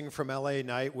missing from LA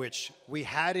Knight, which we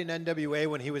had in NWA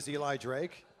when he was Eli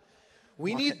Drake?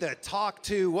 We need the talk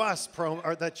to us promo,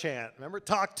 or the chant. Remember?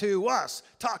 Talk to us.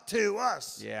 Talk to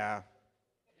us. Yeah.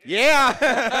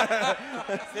 Yeah.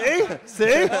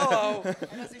 See? Hello.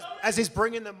 As he's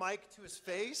bringing the mic to his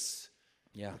face,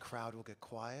 Yeah. the crowd will get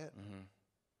quiet,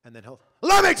 and then he'll,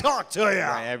 let me talk to you.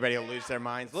 Right, everybody will lose their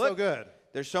minds. So Look, good.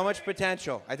 there's so much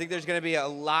potential. I think there's going to be a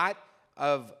lot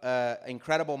of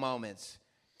incredible moments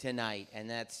tonight, and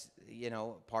that's,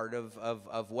 part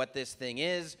of what this thing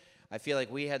is. I feel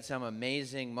like we had some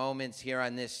amazing moments here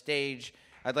on this stage.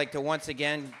 I'd like to once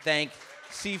again thank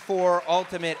C4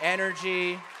 Ultimate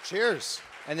Energy Cheers.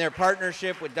 and their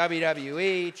partnership with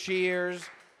WWE. Cheers.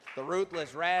 The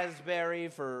Ruthless Raspberry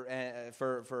for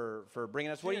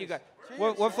bringing us. What do you got?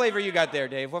 What flavor you got there,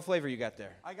 Dave? What flavor you got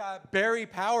there? I got berry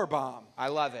power bomb. I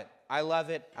love it. I love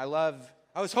it. I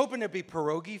was hoping to be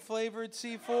pierogi flavored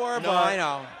C4, No, but I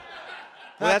know.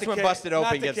 Well, that's the when case. Busted Not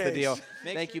Open the gets the case. deal.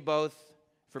 Thank you both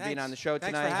for being Thanks. on the show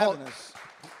Thanks tonight. for having us.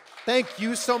 Thank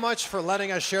you so much for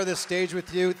letting us share this stage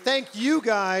with you. Thank you,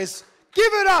 guys.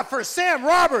 Give it up for Sam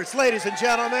Roberts, ladies and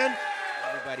gentlemen.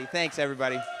 Everybody, thanks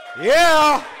everybody.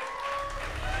 Yeah.